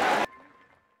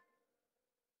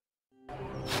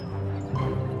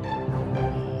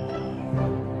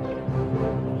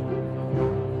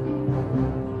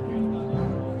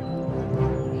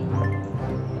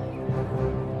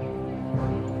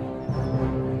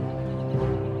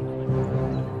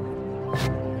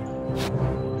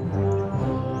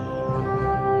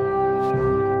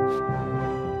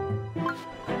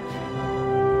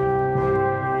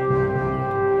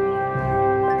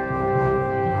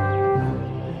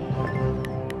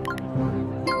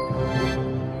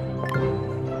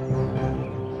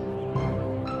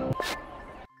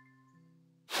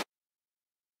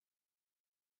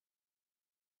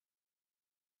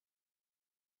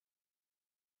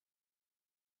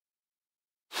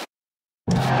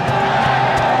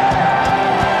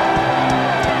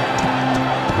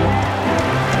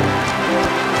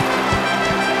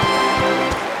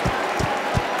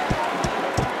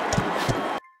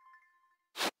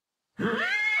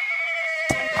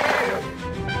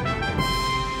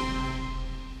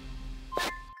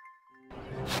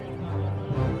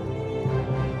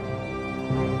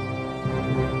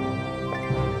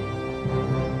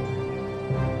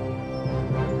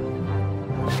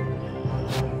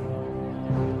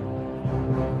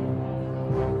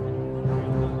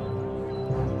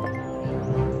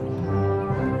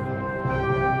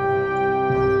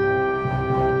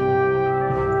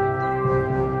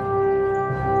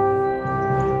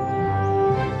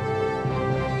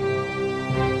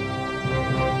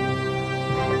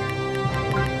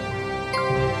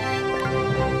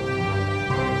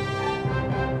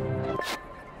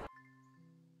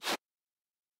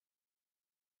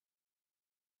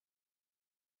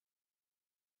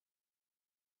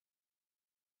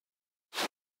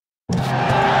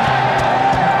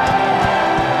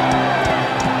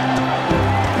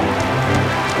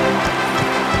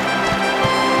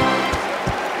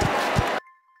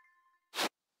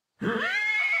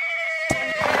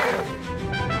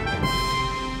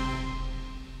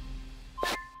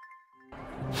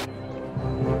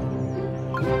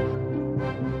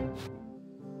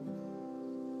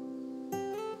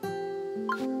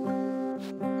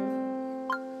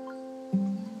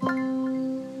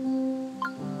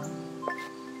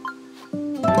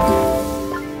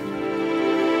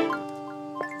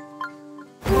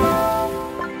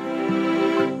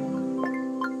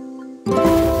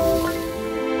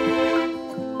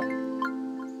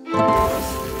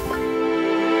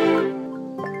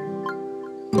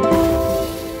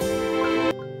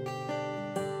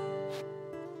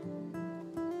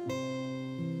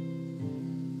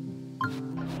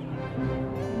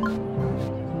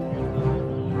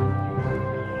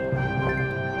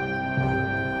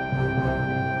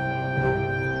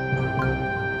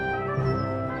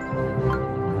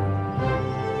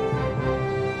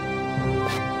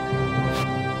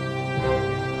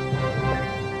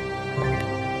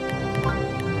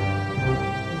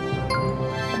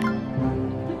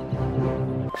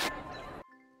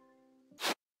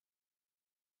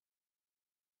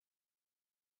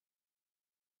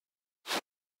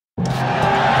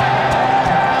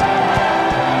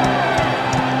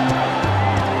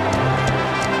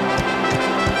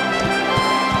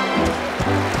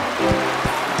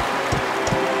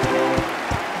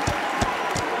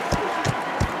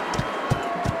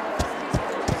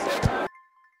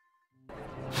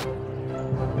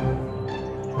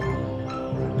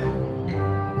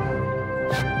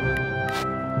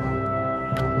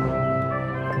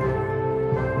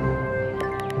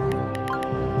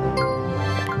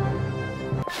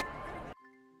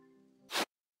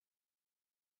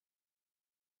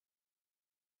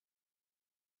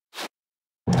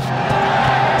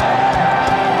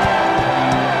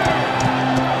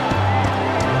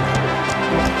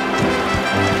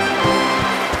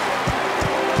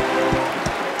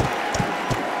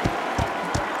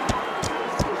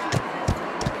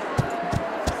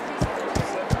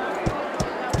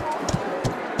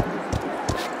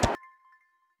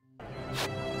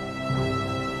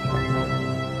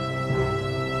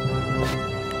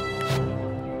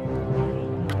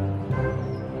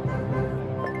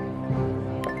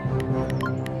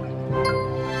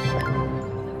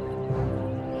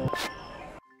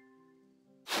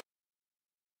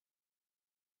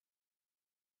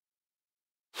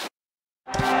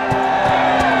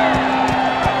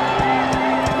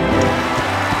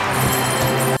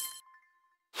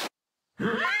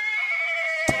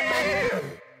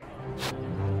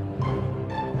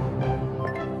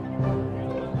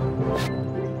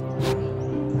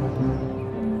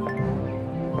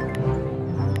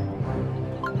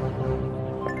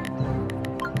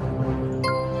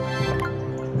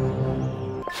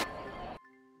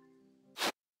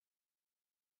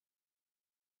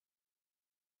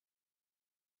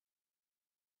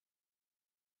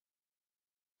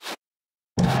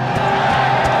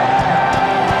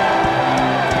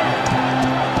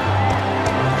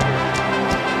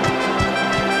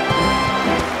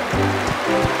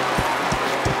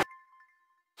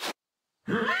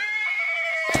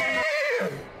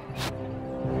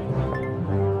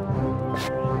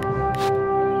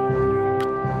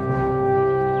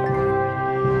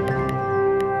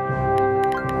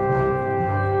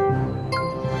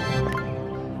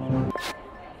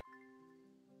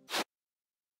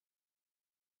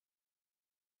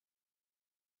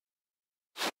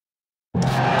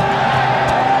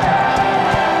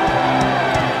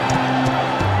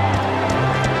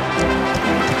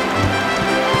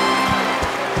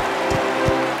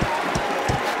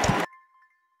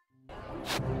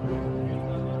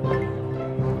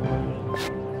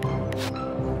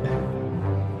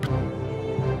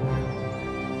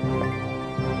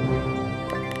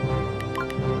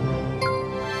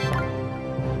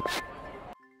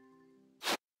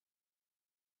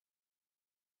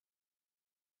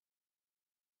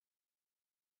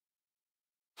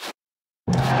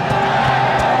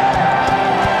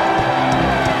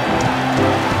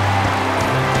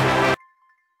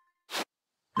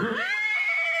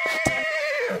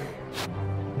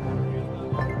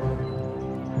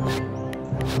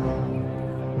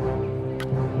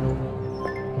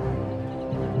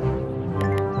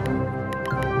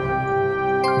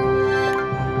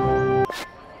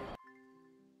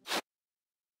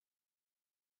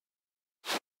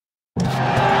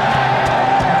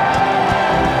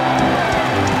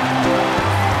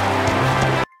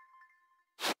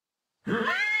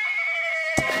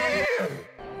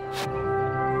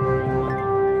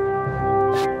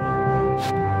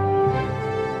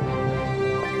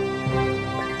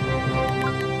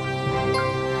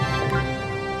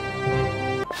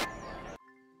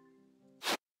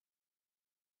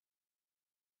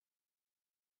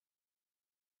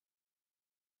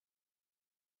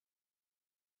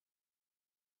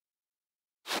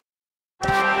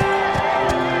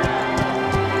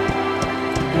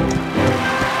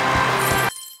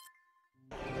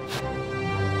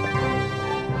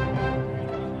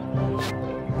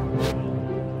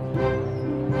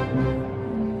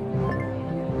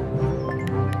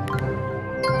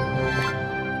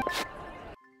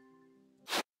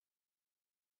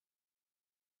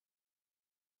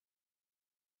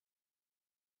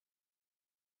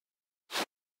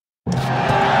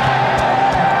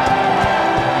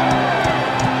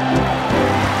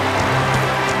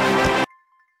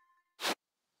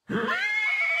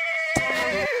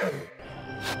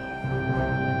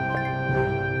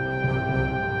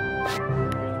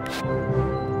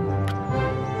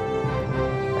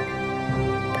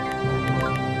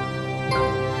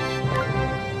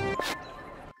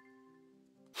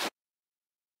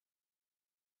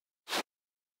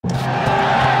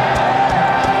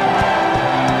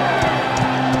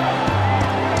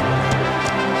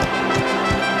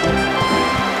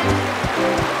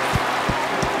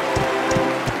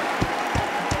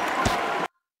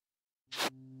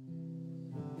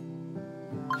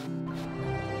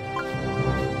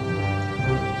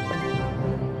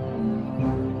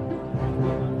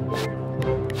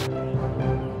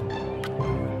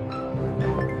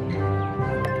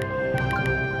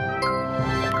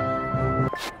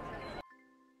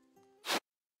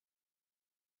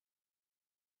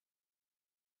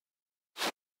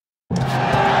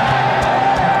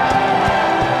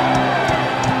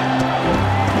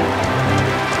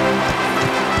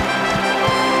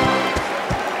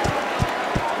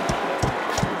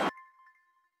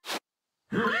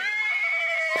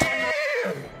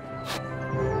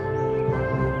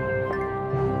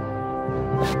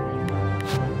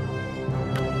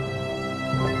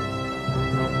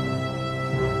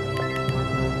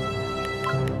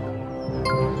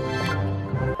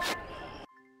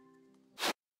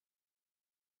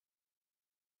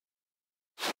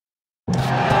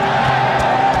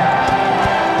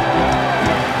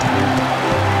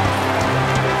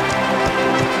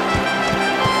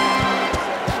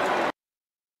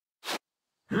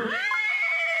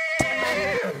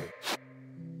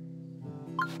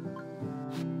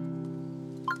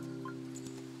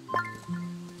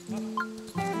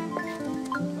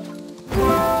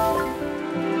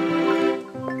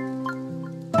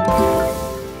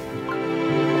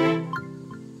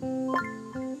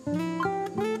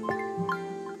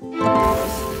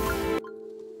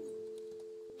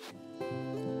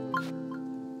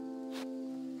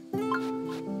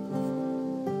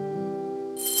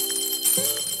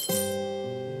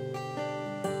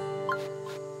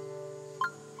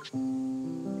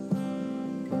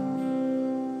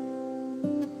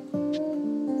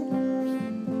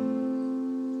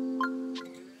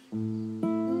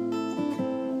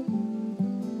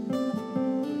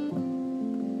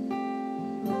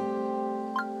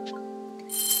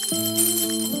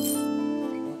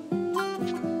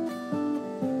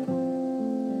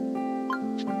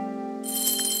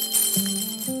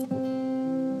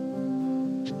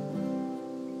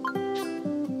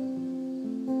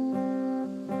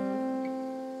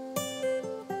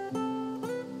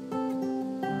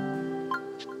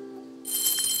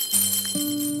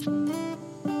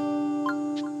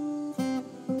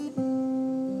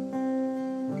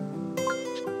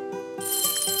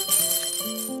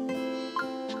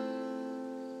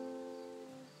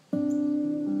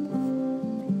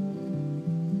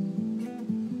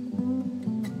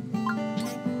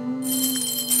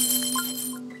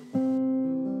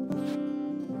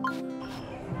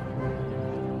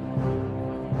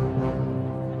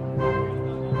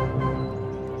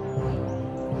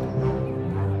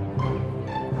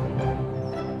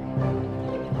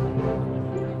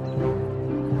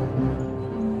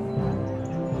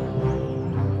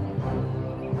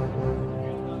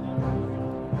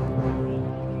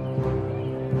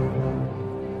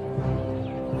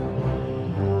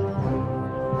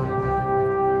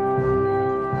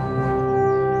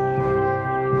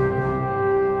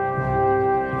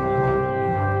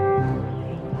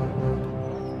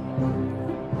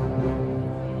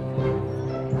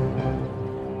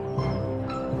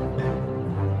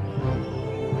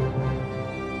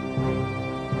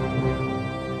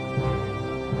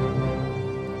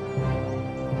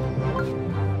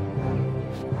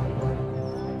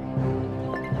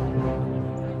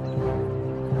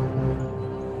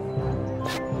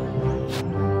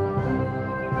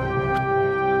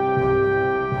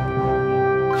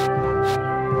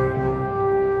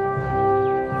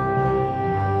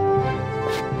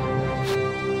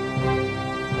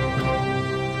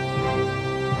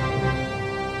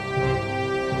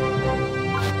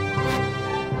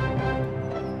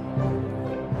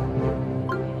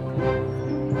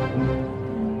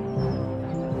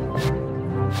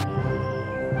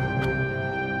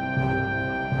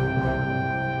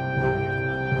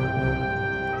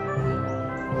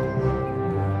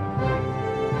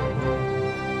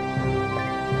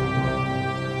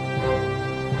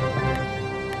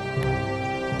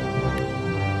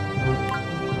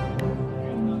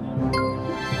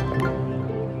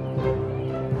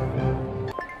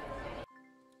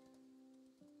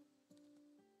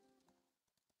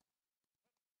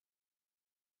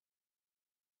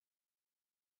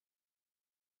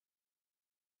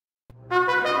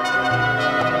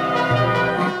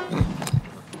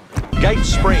 Gate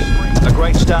Spring, a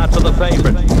great start for the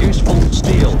favourite. Useful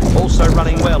Steel, also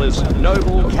running well, is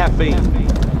Noble Caffeine.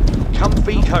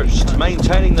 Comfy Coast,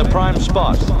 maintaining the prime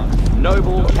spot.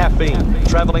 Noble Caffeine,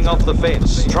 travelling off the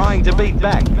fence, trying to beat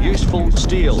back. Useful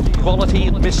Steel,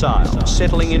 Quality Missile,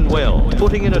 settling in well,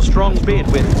 putting in a strong bid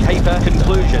with Caper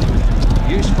Conclusion.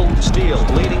 Useful Steel,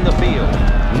 leading the field.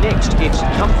 Next, it's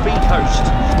Comfy Coast.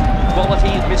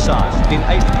 Quality Missile, in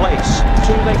 8th place.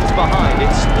 2 lengths behind,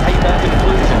 it's Caper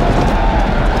Conclusion.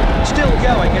 Still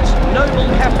going, it's Noble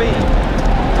Caffeine.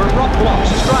 For Rock Blocks,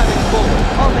 driving forward.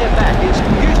 On their back is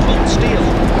Useful Steel.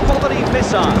 Quality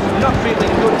Missile, not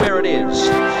feeling good where it is.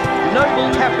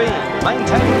 Noble Caffeine,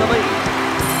 maintaining the lead.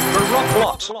 For Rock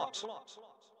Blocks.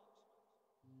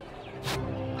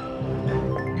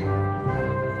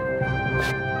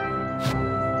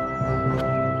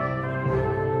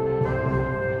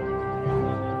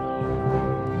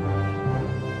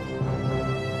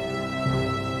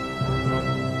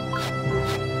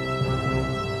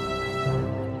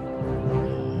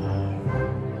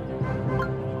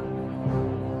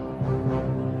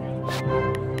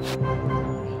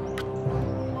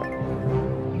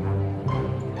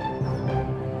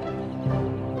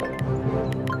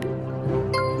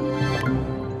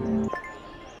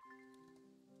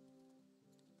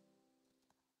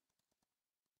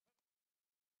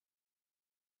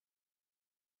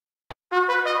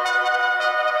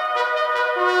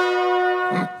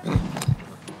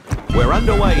 We're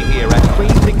underway here at Queen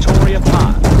Victoria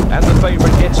Park, and the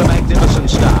favourite gets a magnificent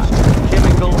start.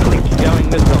 Chemical Click going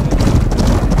with them.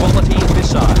 Quality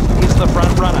Missile is the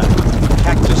front runner.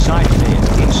 Cactus Nightmare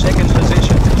in 2nd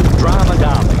position. Drama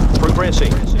Darling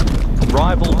progressing.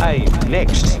 Rival Aim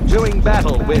next, doing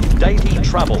battle with Dainty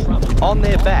Trouble. On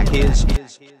their back is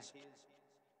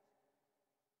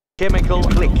Chemical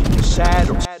Click. Sad.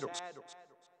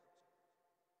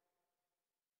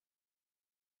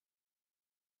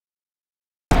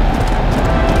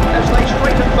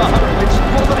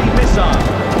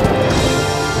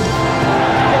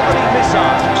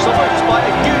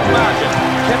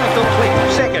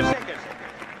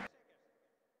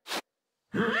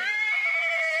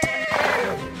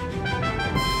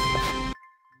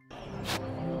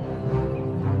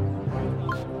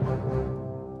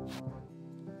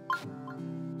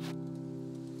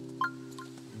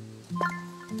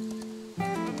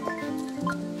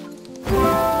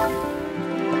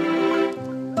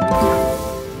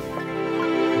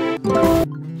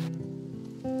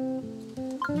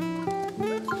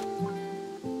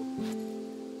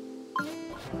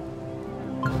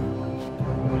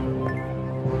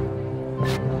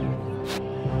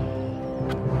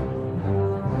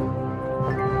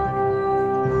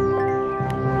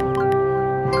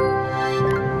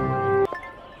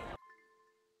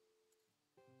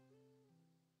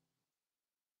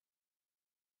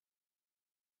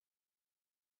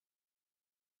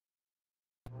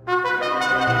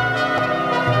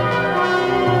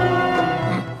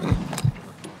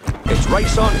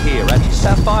 Race on here at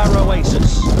Sapphire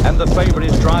Oasis, and the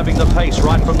favourite is driving the pace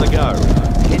right from the go.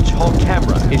 Hedgehog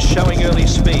Camera is showing early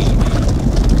speed.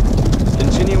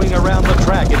 Continuing around the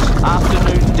track, it's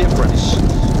Afternoon Difference.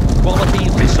 Quality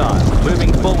Missile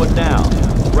moving forward now.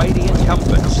 Radiant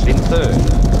Comforts in 3rd.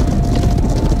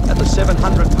 At the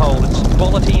 700 pole, it's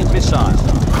Quality Missile.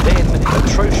 Then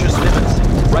Atrocious Limits,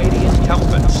 Radiant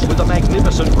Comforts with a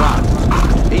magnificent run.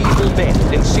 Evil Bet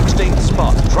in 16th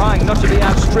spot, trying not to be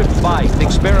outstripped by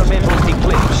Experimental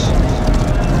Eclipse.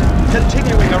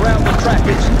 Continuing around the track,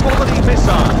 it's Quality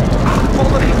Missile.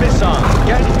 Quality Missile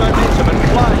gaining momentum and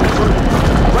flying through.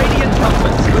 Radiant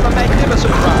Comforts with a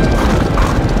magnificent run.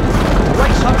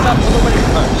 Race hung up to the winning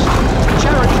post.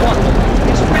 Charity Wonder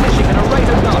is finishing at a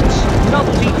rate of knots.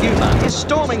 Novelty Humour is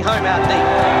storming home out deep.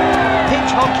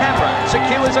 Hedgehog Camera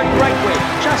secures a great win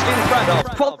just in front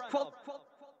of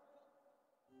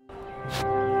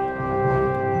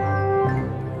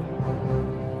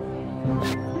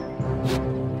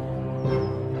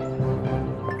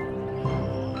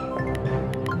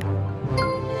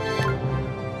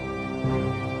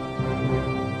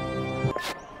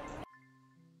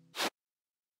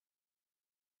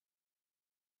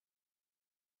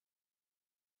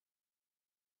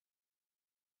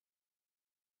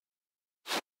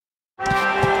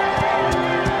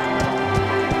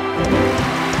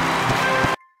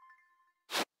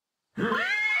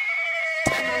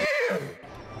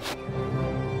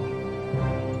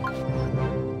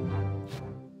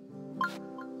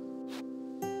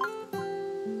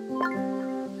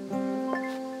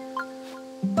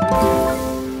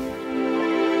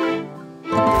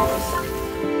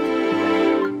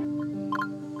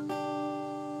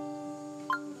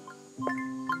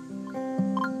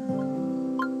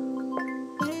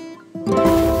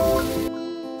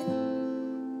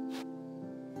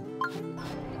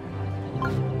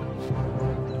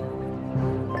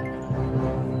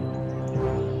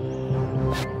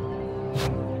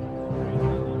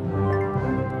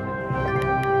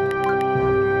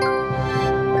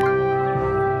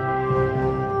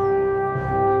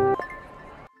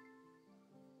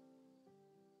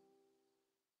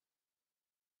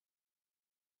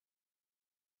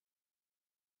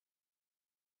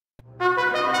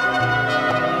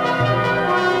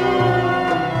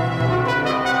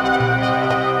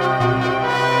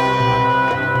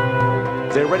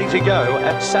ready to go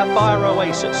at Sapphire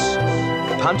Oasis.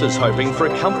 Punters hoping for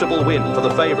a comfortable win for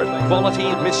the favourite,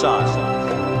 Quality Missile.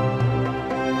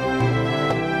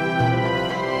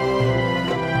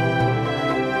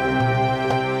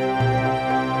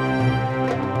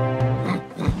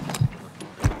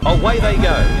 Away they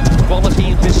go.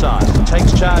 Quality Missile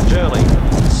takes charge early.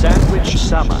 Sandwich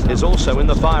Summer is also in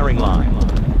the firing line.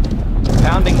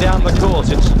 Pounding down the course,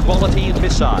 it's Quality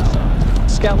Missile.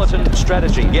 Skeleton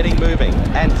Strategy getting moving.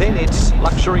 And then it's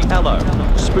Luxury Hello.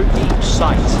 Spooky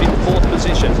Sights in 4th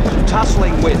position.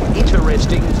 Tussling with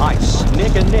Interesting Ice.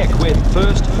 Neck and neck with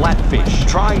First Flatfish.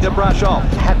 Trying to brush off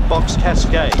Hatbox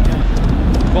Cascade.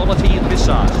 Quality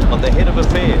Missile on the head of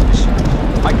affairs.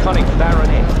 Iconic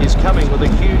Baronet is coming with a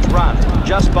huge run.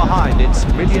 Just behind it's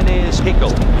Millionaire's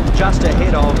Hickle. Just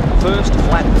ahead of First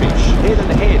Flatfish. Head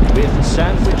and head with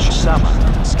Sandwich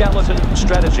Summer. Skeleton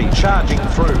Strategy charging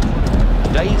through.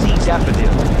 Daisy Daffodil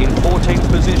in 14th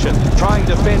position. Trying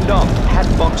to fend off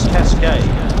Hatbox Cascade.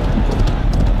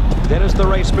 Then as the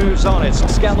race moves on, it's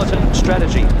Skeleton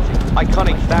Strategy.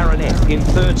 Iconic Baronet in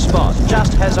 3rd spot.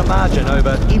 Just has a margin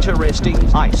over Interesting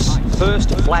Ice.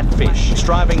 First Flatfish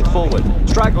striving forward.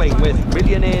 Struggling with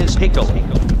Millionaire's Hickle.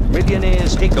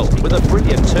 Millionaire's Hickle with a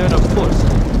brilliant turn of foot.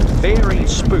 Fairy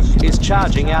Spook is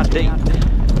charging out deep.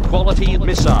 Quality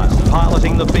Missile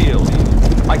piloting the field.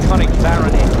 Iconic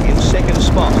Baronet in 2nd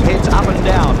spot. Heads up and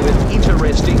down with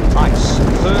Interesting Ice.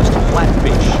 First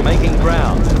Flatfish making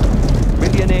ground.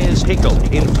 Millionaire's Hickle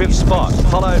in 5th spot,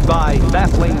 followed by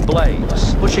Baffling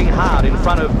Blaze, pushing hard in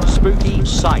front of Spooky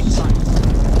Sight.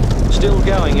 Still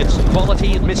going, it's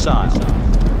Quality Missile.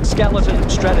 Skeleton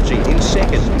Strategy in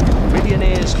 2nd,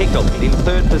 Millionaire's Hickle in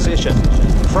 3rd position.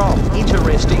 From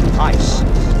Interesting Ice,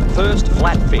 First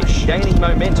Flatfish gaining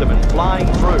momentum and flying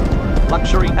through.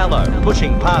 Luxury Hello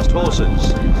pushing past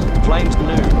horses. Flames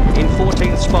New in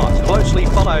 14th spot, closely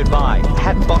followed by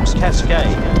Hatbox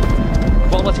Cascade.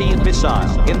 Quality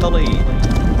Missile in the lead.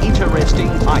 Interesting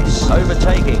Ice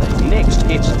overtaking. Next,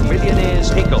 it's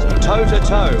Millionaire's Hickle,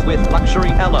 toe-to-toe with Luxury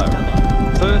Hello.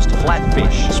 First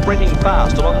Flatfish sprinting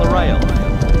fast along the rail.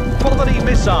 Quality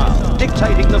Missile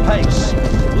dictating the pace.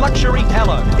 Luxury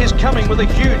Hello is coming with a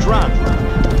huge run.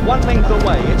 1 length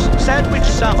away, it's Sandwich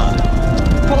Summer.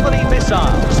 Quality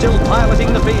Missile still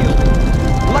piloting the field.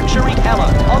 Luxury Hello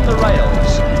on the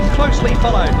rails. Closely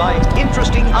followed by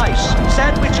Interesting Ice.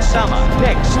 Sandwich Summer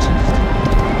next.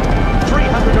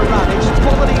 300 a run, it's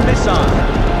Quality Missile.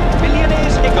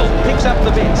 Millionaire's Hickle picks up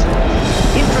the bit.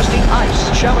 Interesting Ice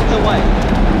showing the way.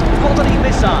 Quality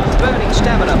Missile burning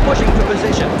stamina, pushing for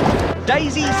position.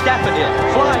 Daisy Daffodil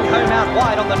flying home out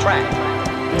wide on the track.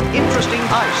 Interesting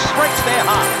Ice breaks their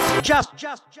hearts. Just.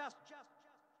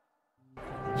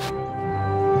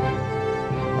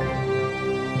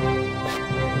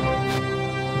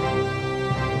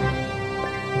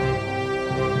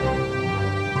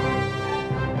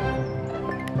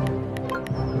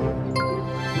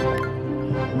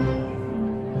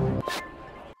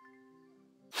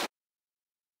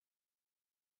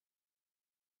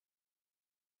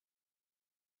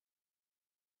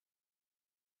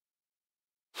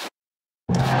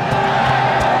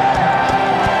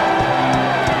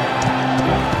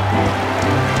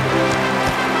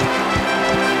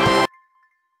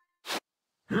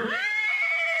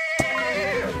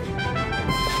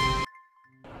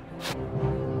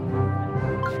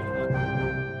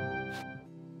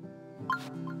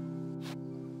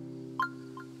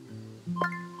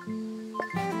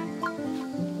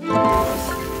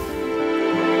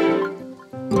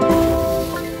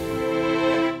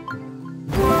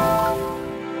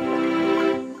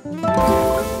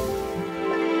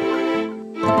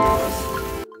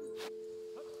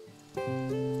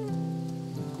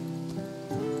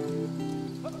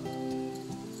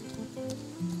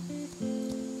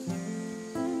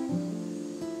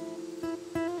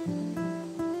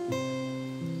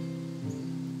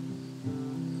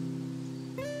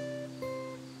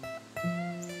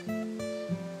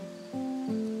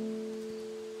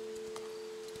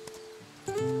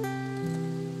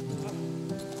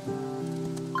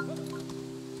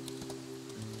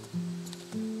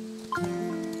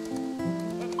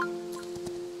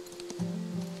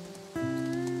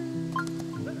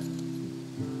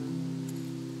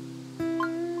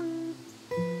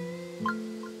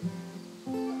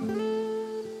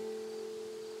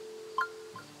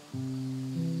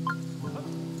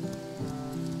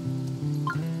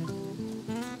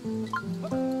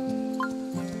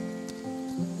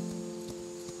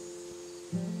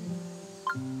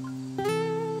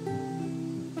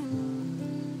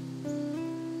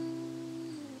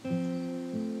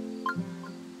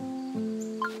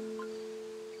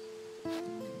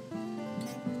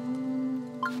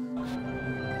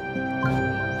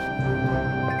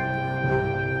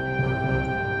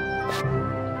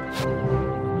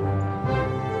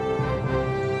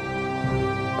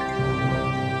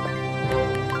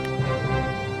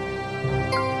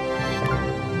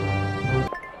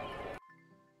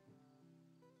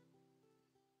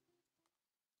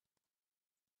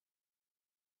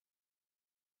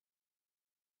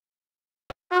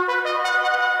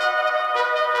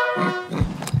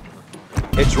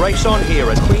 It's race on here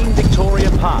at Queen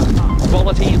Victoria Park.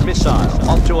 Quality Missile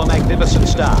onto a magnificent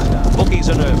start. Bookies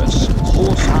are nervous.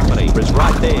 Horse Harmony is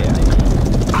right there.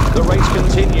 The race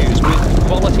continues with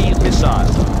Quality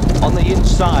Missile. On the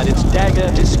inside, it's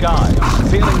Dagger Disguise.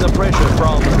 Feeling the pressure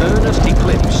from Earnest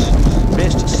Eclipse.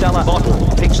 Bestseller Bottle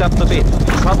picks up the bit.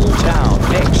 Trouble Town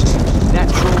next.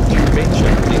 Natural Invention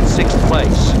in 6th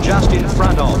place. Just in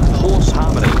front of Horse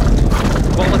Harmony.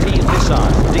 Quality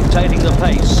Missile dictating the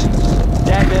pace.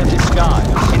 Dagger Disguise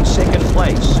in 2nd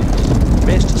place.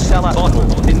 Bestseller Bottle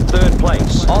in 3rd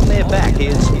place. On their back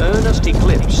is Earnest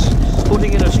Eclipse,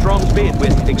 putting in a strong bid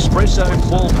with Espresso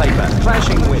Wallpaper,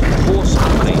 clashing with Horse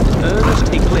Harmony.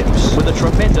 Earnest Eclipse with a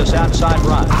tremendous outside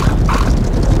run.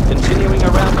 Continuing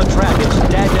around the track, it's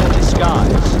Dagger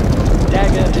Disguise.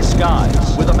 Dagger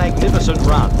Disguise with a magnificent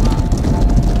run.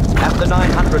 At the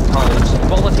 900 poles,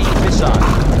 Quality Missile.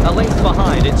 A length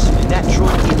behind, it's Natural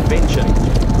Invention.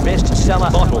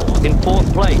 Bestseller Bottle in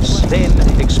 4th place. Then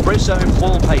Espresso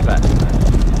Wallpaper.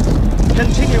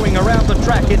 Continuing around the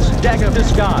track, it's Dagger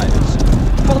Disguise.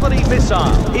 Quality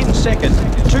Missile in 2nd.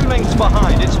 2 lengths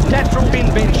behind, it's Natural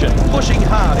Invention. Pushing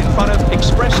hard in front of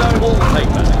Espresso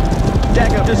Wallpaper.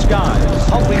 Dagger Disguise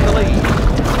holding the lead.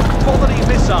 Quality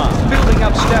Missile building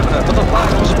up stamina for the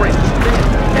final sprint. Then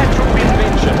Natural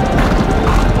Invention.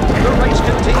 The race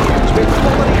continues with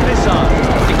Quality Missile.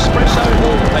 Espresso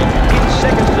Wallpaper in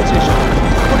 2nd position.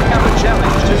 Putting up a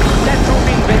challenge to Natural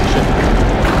Invention.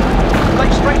 They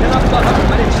straighten up the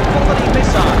home and it's Quality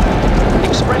Missile.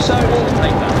 Espresso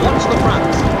Wallpaper wants the front.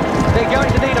 They're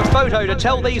going to need a photo to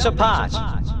tell these apart.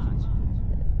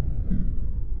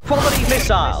 Quality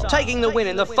Missile taking the win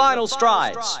in the final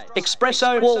strides.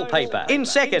 Espresso Wallpaper in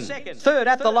 2nd. 3rd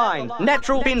at the line,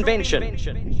 Natural Invention.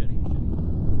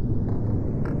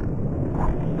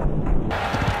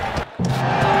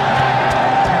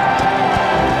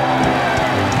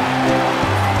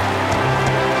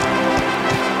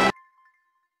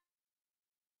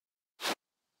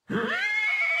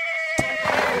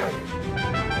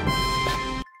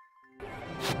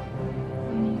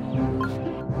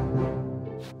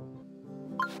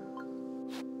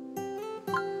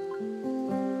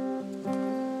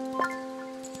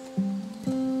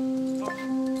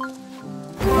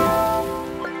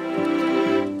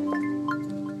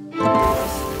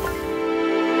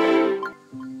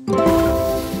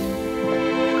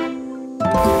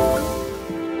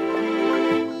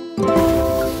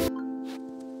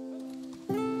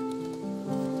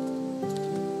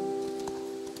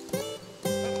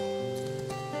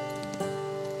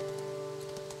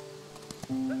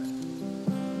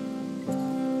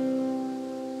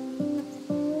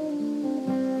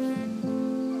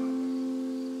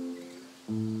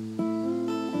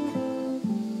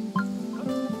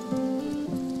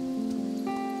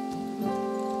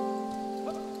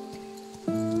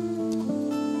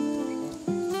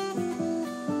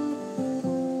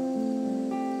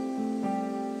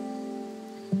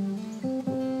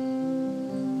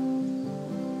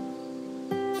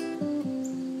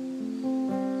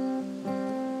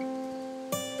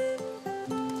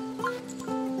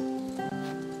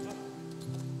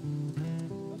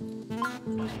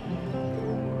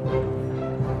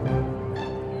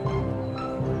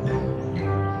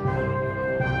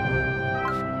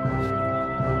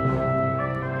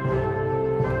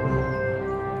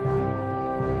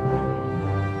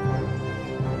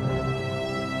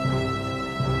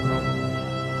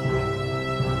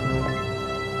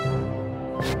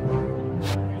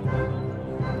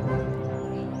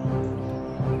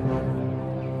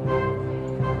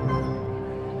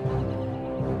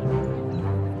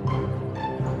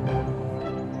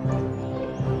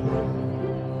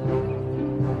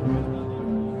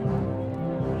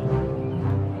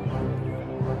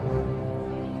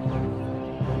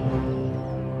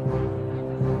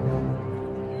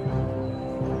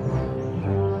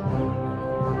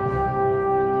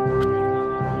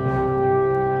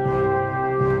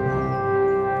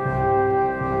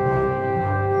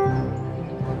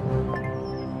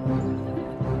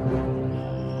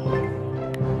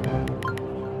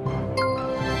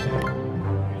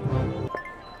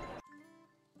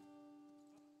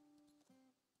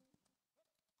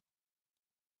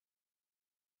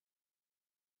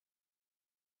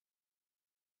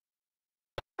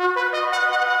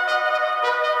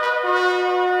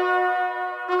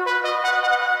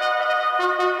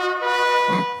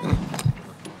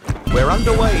 We're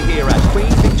underway here at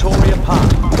Queen Victoria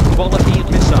Park. Quality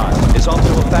Missile is off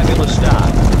to a fabulous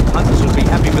start. Hunters will be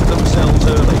happy with themselves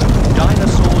early.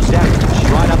 Dinosaurs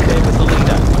Damage right up there with the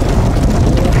leader.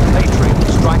 War Patriot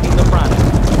striking the front.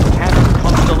 Cannon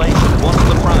Constellation wants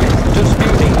the front.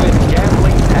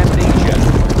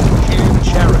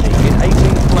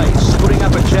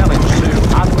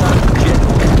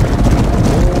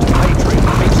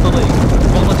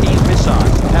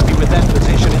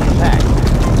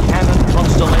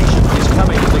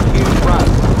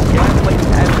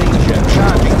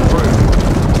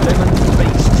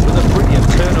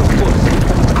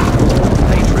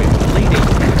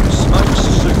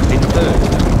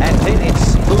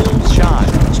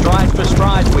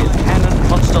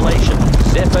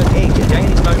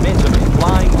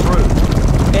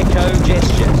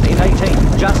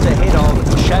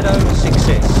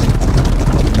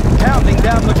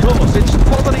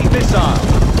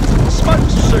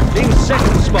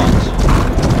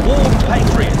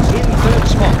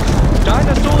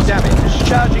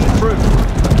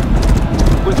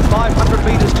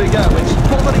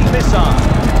 Quality Missile.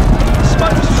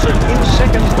 Smoke Suit in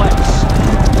second place.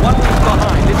 1 left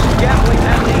behind, it's Gambling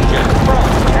Amnesia from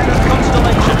Cannon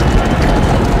Constellation.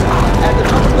 At the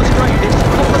top of the straight, it's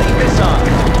Quality Missile.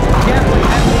 Gambling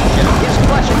Amnesia is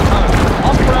flashing home.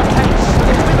 Opera Case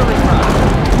is withering run.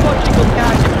 Logical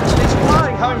Arguments is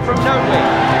flying home from nowhere.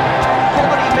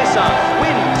 Quality Missile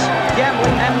wins.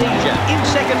 Gambling Amnesia in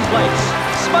second place.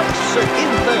 Smoke Suit in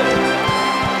third.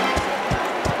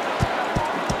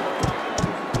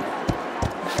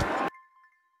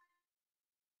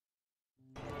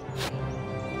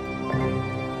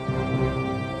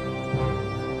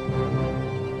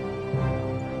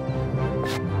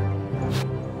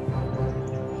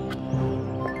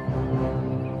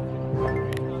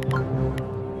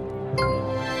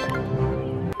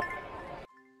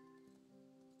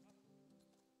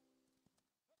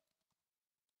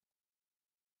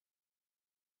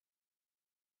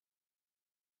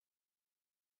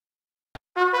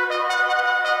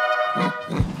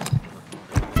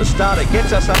 The starter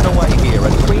gets us underway here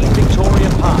at Queen Victoria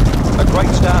Park. A great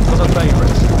start for the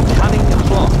favourites. Cunning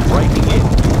Clock breaking in.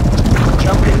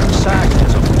 Jumping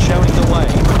Sarcasm showing the way.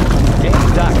 Get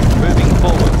Duck moving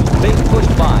forward. Being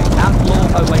pushed by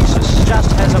Outlaw Oasis.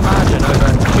 Just has a margin over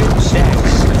Cube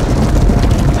Stacks.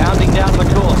 Pounding down the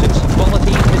course, it's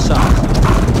Quality Missile.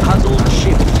 Puzzled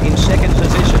Shift in second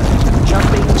position.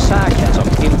 Jumping Sarcasm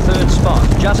in third spot.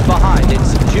 Just behind,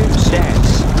 it's Cube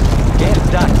Stacks. Get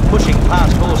Duck pushing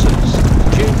past horses.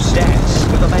 Cube Stacks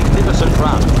with a magnificent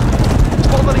run.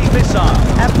 Quality Missile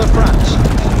at the front.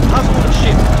 Puzzled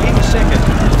Shift in second.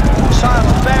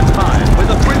 Silent Vampire with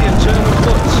a brilliant turn of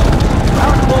foot.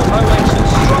 Outlaw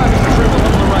Oasis driving through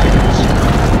along the rails.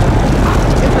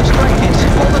 In the straight it's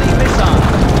Quality Missile.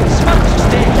 Smoke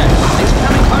Staircase is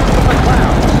coming home from the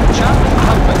clouds. Charming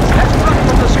Comfort has dropped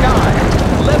from the sky.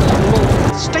 Level Wall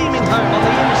steaming home on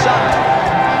the inside.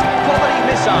 Quality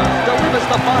Missile delivers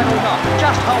the final knock,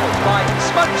 just hold by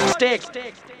Smoke Stick.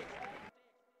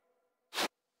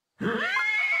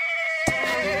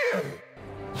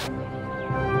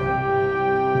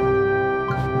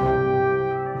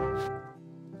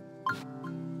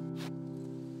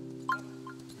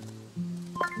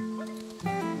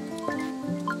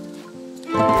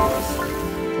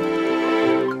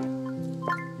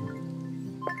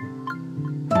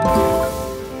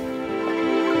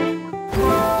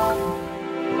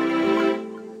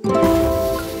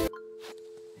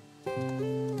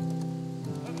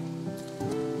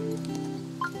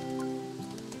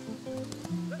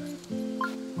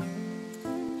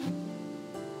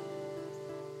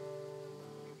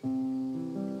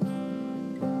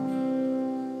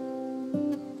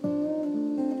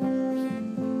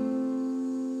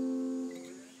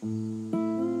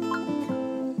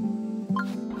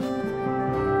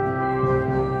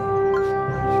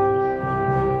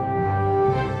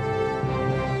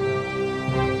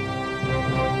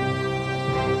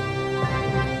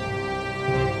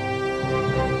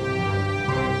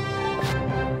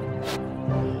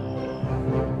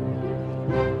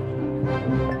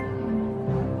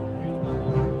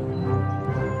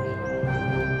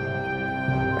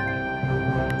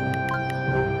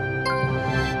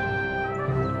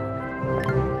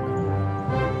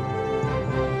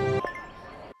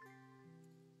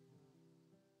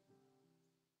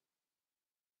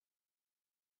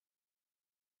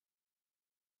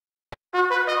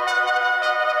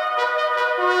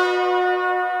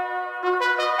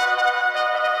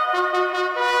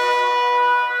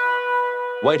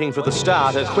 Waiting for the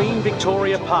start at Queen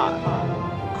Victoria Park.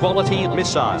 Quality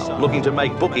Missile looking to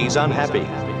make bookies unhappy.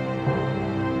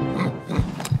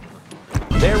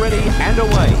 They're ready and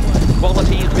away.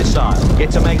 Quality Missile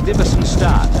gets a magnificent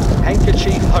start.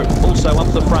 Handkerchief Hope also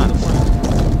up the front.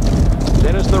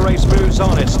 Then as the race moves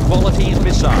on, it's Quality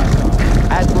Missile.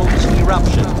 Admiral's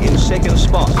Eruption in second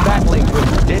spot, battling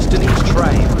with Destiny's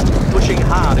Train. Pushing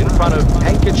hard in front of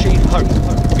Handkerchief Hope.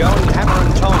 Going hammer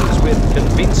and tongs with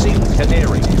Convincing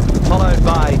Canary. Followed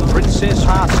by Princess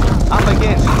Heartstone. Up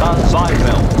against Buzz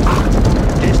Eifel.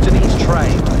 Destiny's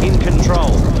Train in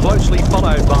control. Closely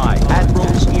followed by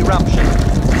Admiral's Eruption.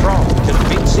 From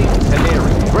Convincing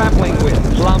Canary. Grappling with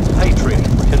Plum Patriot.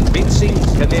 Convincing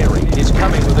Canary is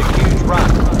coming with a huge run.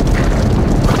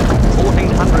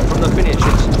 1400 from the finish,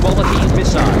 it's Quality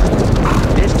Missile.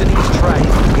 Destiny's Train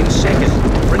in second.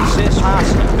 Princess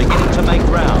Heartstone beginning to make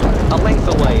ground. A length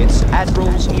away, it's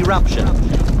Admiral's Eruption.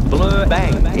 Blur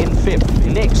Bang in fifth.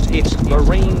 Next, it's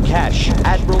Marine Cash.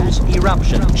 Admiral's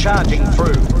Eruption charging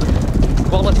through.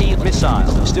 Quality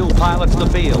Missile still pilots the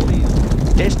field.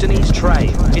 Destiny's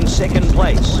Train in second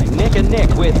place. Neck and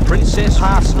neck with Princess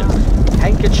Heartstone.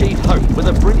 Handkerchief Hope with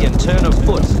a brilliant turn of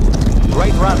foot.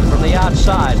 Great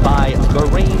outside by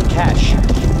Marine Cash.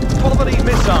 Quality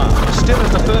Missile still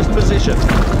in the first position.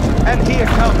 And here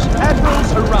comes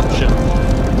Admiral's Eruption.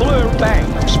 Blue Bang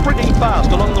sprinting fast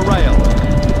along the rail.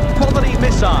 Quality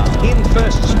Missile in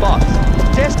first spot.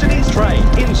 Destiny's Train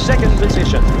in second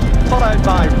position, followed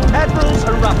by Admiral's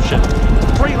Eruption.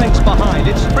 3 lengths behind,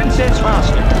 it's Princess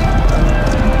Haskell.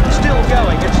 Still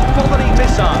going, it's Quality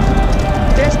Missile.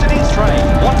 Destiny's Train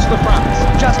wants the front,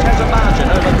 just has a margin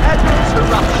over Admiral's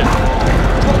Eruption.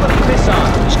 Quality Missile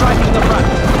striking the front.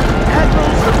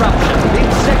 Admiral's Eruption in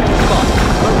second spot.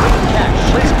 Marine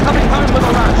Cash is coming home with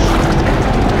a rush.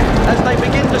 As they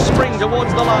begin to spring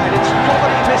towards the line, it's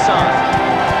Quality Missile.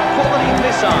 Quality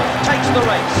Missile takes the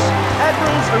race.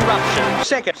 Admiral's Eruption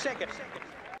second.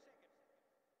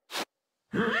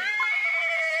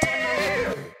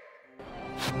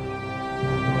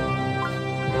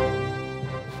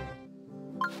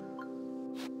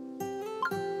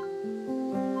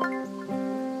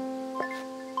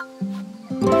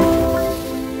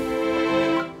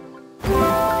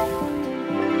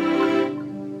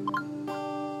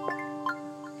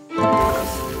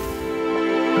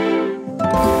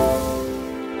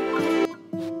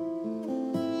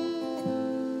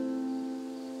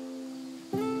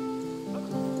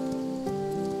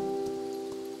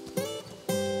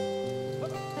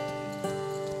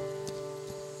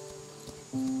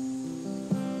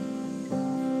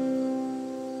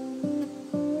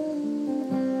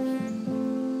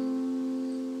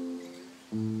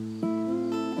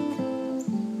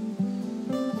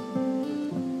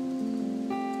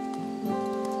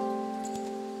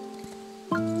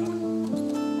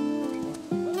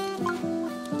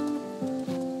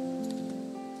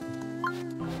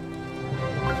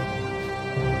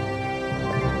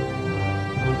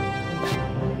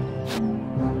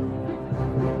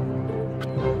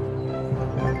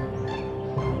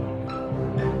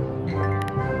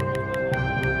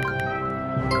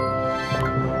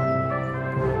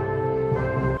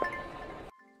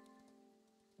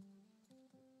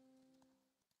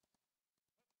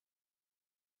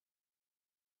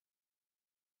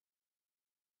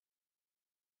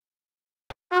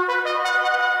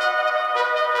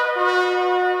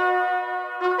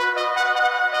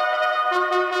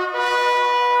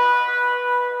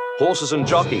 Horses and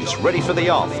jockeys ready for the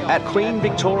off at Queen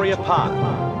Victoria Park.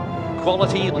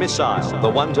 Quality Missile, the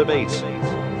one to beat.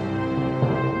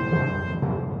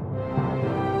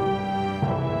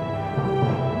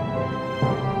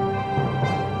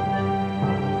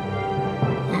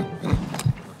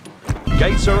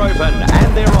 Gates are open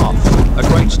and they're off. A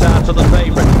great start to the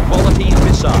favourite, Quality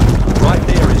Missile. Right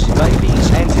there is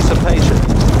Baby's Anticipation.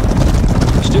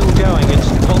 Still going, it's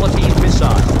Quality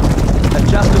Missile.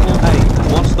 Adjustable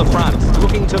aim wants the front,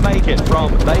 looking to make it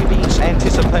from Baby's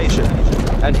Anticipation.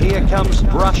 And here comes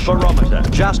Brush Barometer,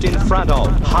 just in front of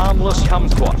Harmless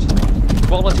Kumquat.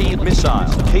 Quality Missile,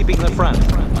 keeping the front.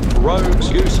 Rogue's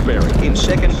Gooseberry in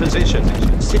second position.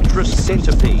 Citrus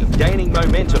Centipede, gaining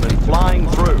momentum and flying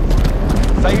through.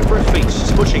 Favourite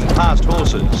Feasts pushing past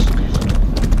horses.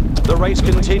 The race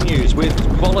continues with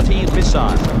Quality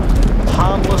Missile.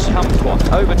 Harmless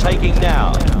Kumquat overtaking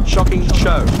now. Shocking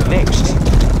Show next.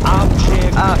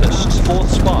 Armchair Artists fourth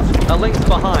spot. A length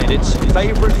behind, it's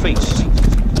Favourite Feast.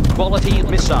 Quality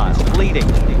Missile leading.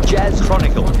 Jazz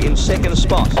Chronicle in second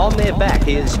spot. On their back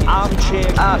is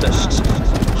Armchair Artists.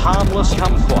 Harmless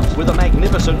Kumquat with a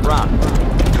magnificent run.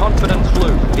 Confident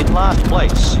Blue in last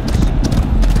place.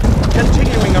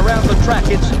 Continuing around the track,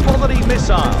 it's Quality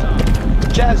Missile.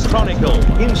 Jazz Chronicle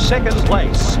in second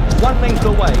place. 1 length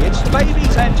away, it's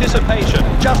Baby's Anticipation.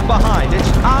 Just behind,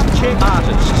 it's Armchair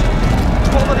Artist.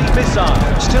 Quality Missile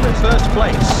still in first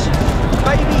place.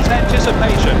 Baby's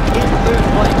Anticipation in third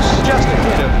place. Just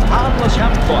ahead of Harmless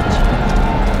Kumquat.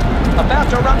 About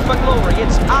to run for glory,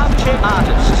 it's Armchair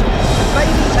Artist.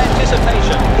 Baby's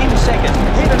Anticipation in second.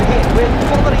 Head and head with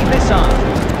Quality Missile.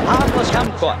 Harmless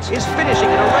Kumquat is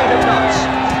finishing at a rate of knots.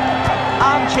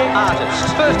 Armchair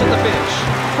Artists, first at the finish.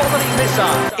 Quality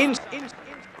Missile in...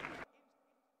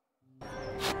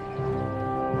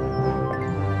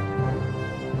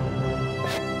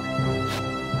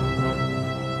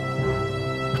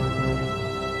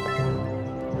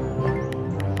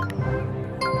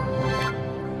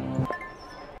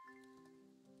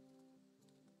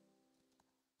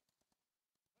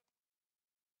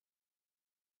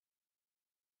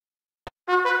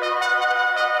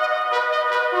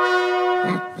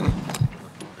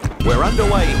 We're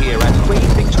underway here at Queen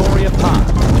Victoria Park,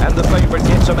 and the favourite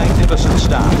gets a magnificent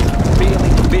start.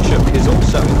 Feeling Bishop is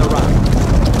also in the run.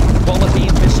 Quality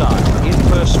Missile in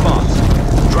first spot.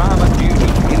 Drama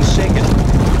Beauty in second.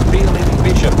 Feeling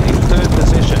Bishop in third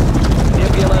position.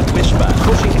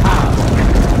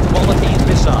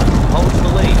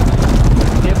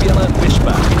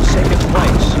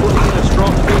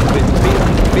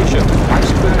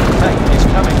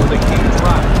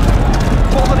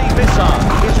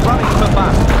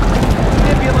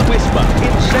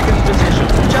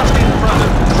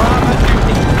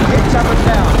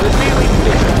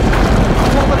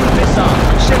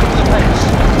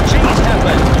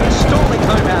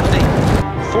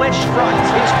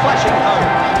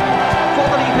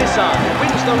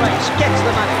 the race, gets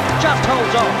the money, just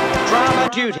holds on. Drama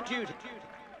duty.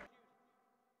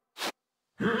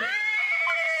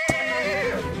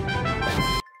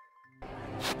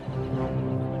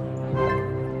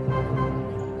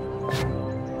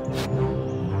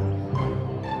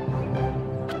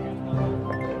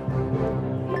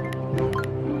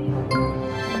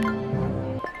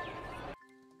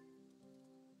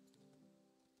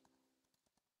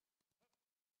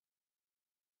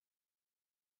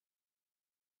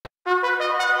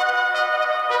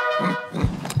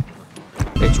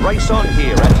 It's race on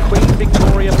here at Queen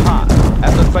Victoria Park,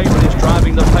 and the favourite is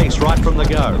driving the pace right from the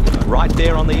go. Right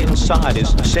there on the inside is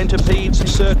Centipede's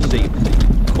Certainty.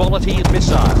 Quality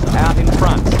Missile out in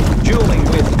front, duelling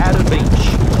with Adder Beach.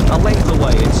 A length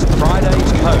away, it's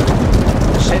Friday's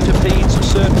Code. Centipede's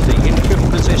Certainty in fifth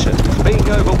position, being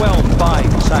overwhelmed by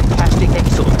Sarcastic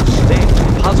Excellence. Then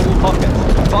Puzzle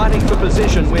Pocket, fighting for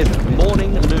position with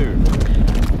Morning Noon.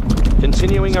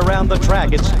 Continuing around the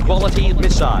track, it's Quality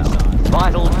Missile.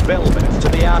 Vital Velvet to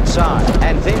the outside,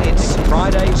 and then it's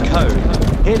Friday's Code.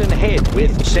 Head and head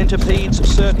with Centipede's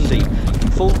Certainty.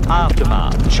 Full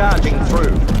Aftermath charging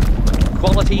through.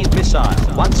 Quality Missile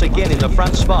once again in the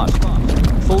front spot.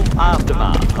 Full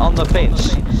Aftermath on the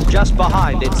fence. Just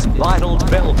behind it's Vital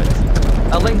Velvet.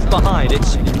 A length behind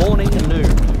it's Morning Noon.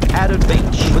 Added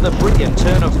Beach with a brilliant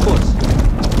turn of foot.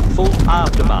 Full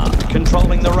Aftermath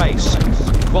controlling the race.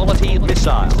 Quality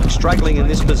Missile struggling in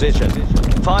this position.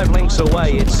 5 lengths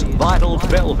away, it's Vital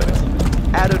Velvet.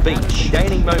 Added Beach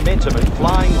gaining momentum and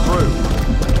flying through.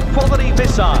 Quality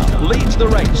Missile leads the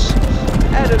race.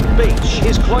 Added Beach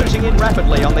is closing in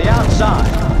rapidly on the outside.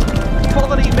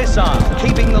 Quality Missile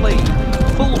keeping the lead.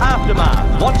 Full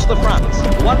Aftermath wants the front.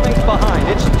 1 length behind,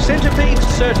 it's Centipede's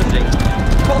Certainty.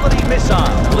 Quality Missile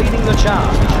leading the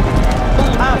charge.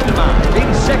 Full Aftermath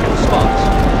in second spot.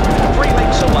 3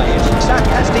 lengths away, it's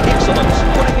Sarcastic Excellence,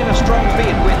 putting in a strong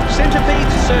bid with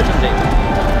Centipede's Certainty.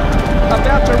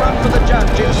 About to run for the judge,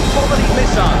 it's Quality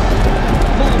Missile.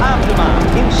 Full Aftermath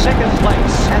in second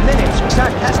place, and then it's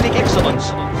Sarcastic Excellence.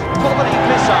 Quality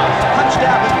Missile punched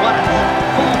out and won it.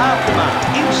 Full Aftermath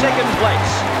in second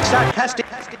place. Sarcastic...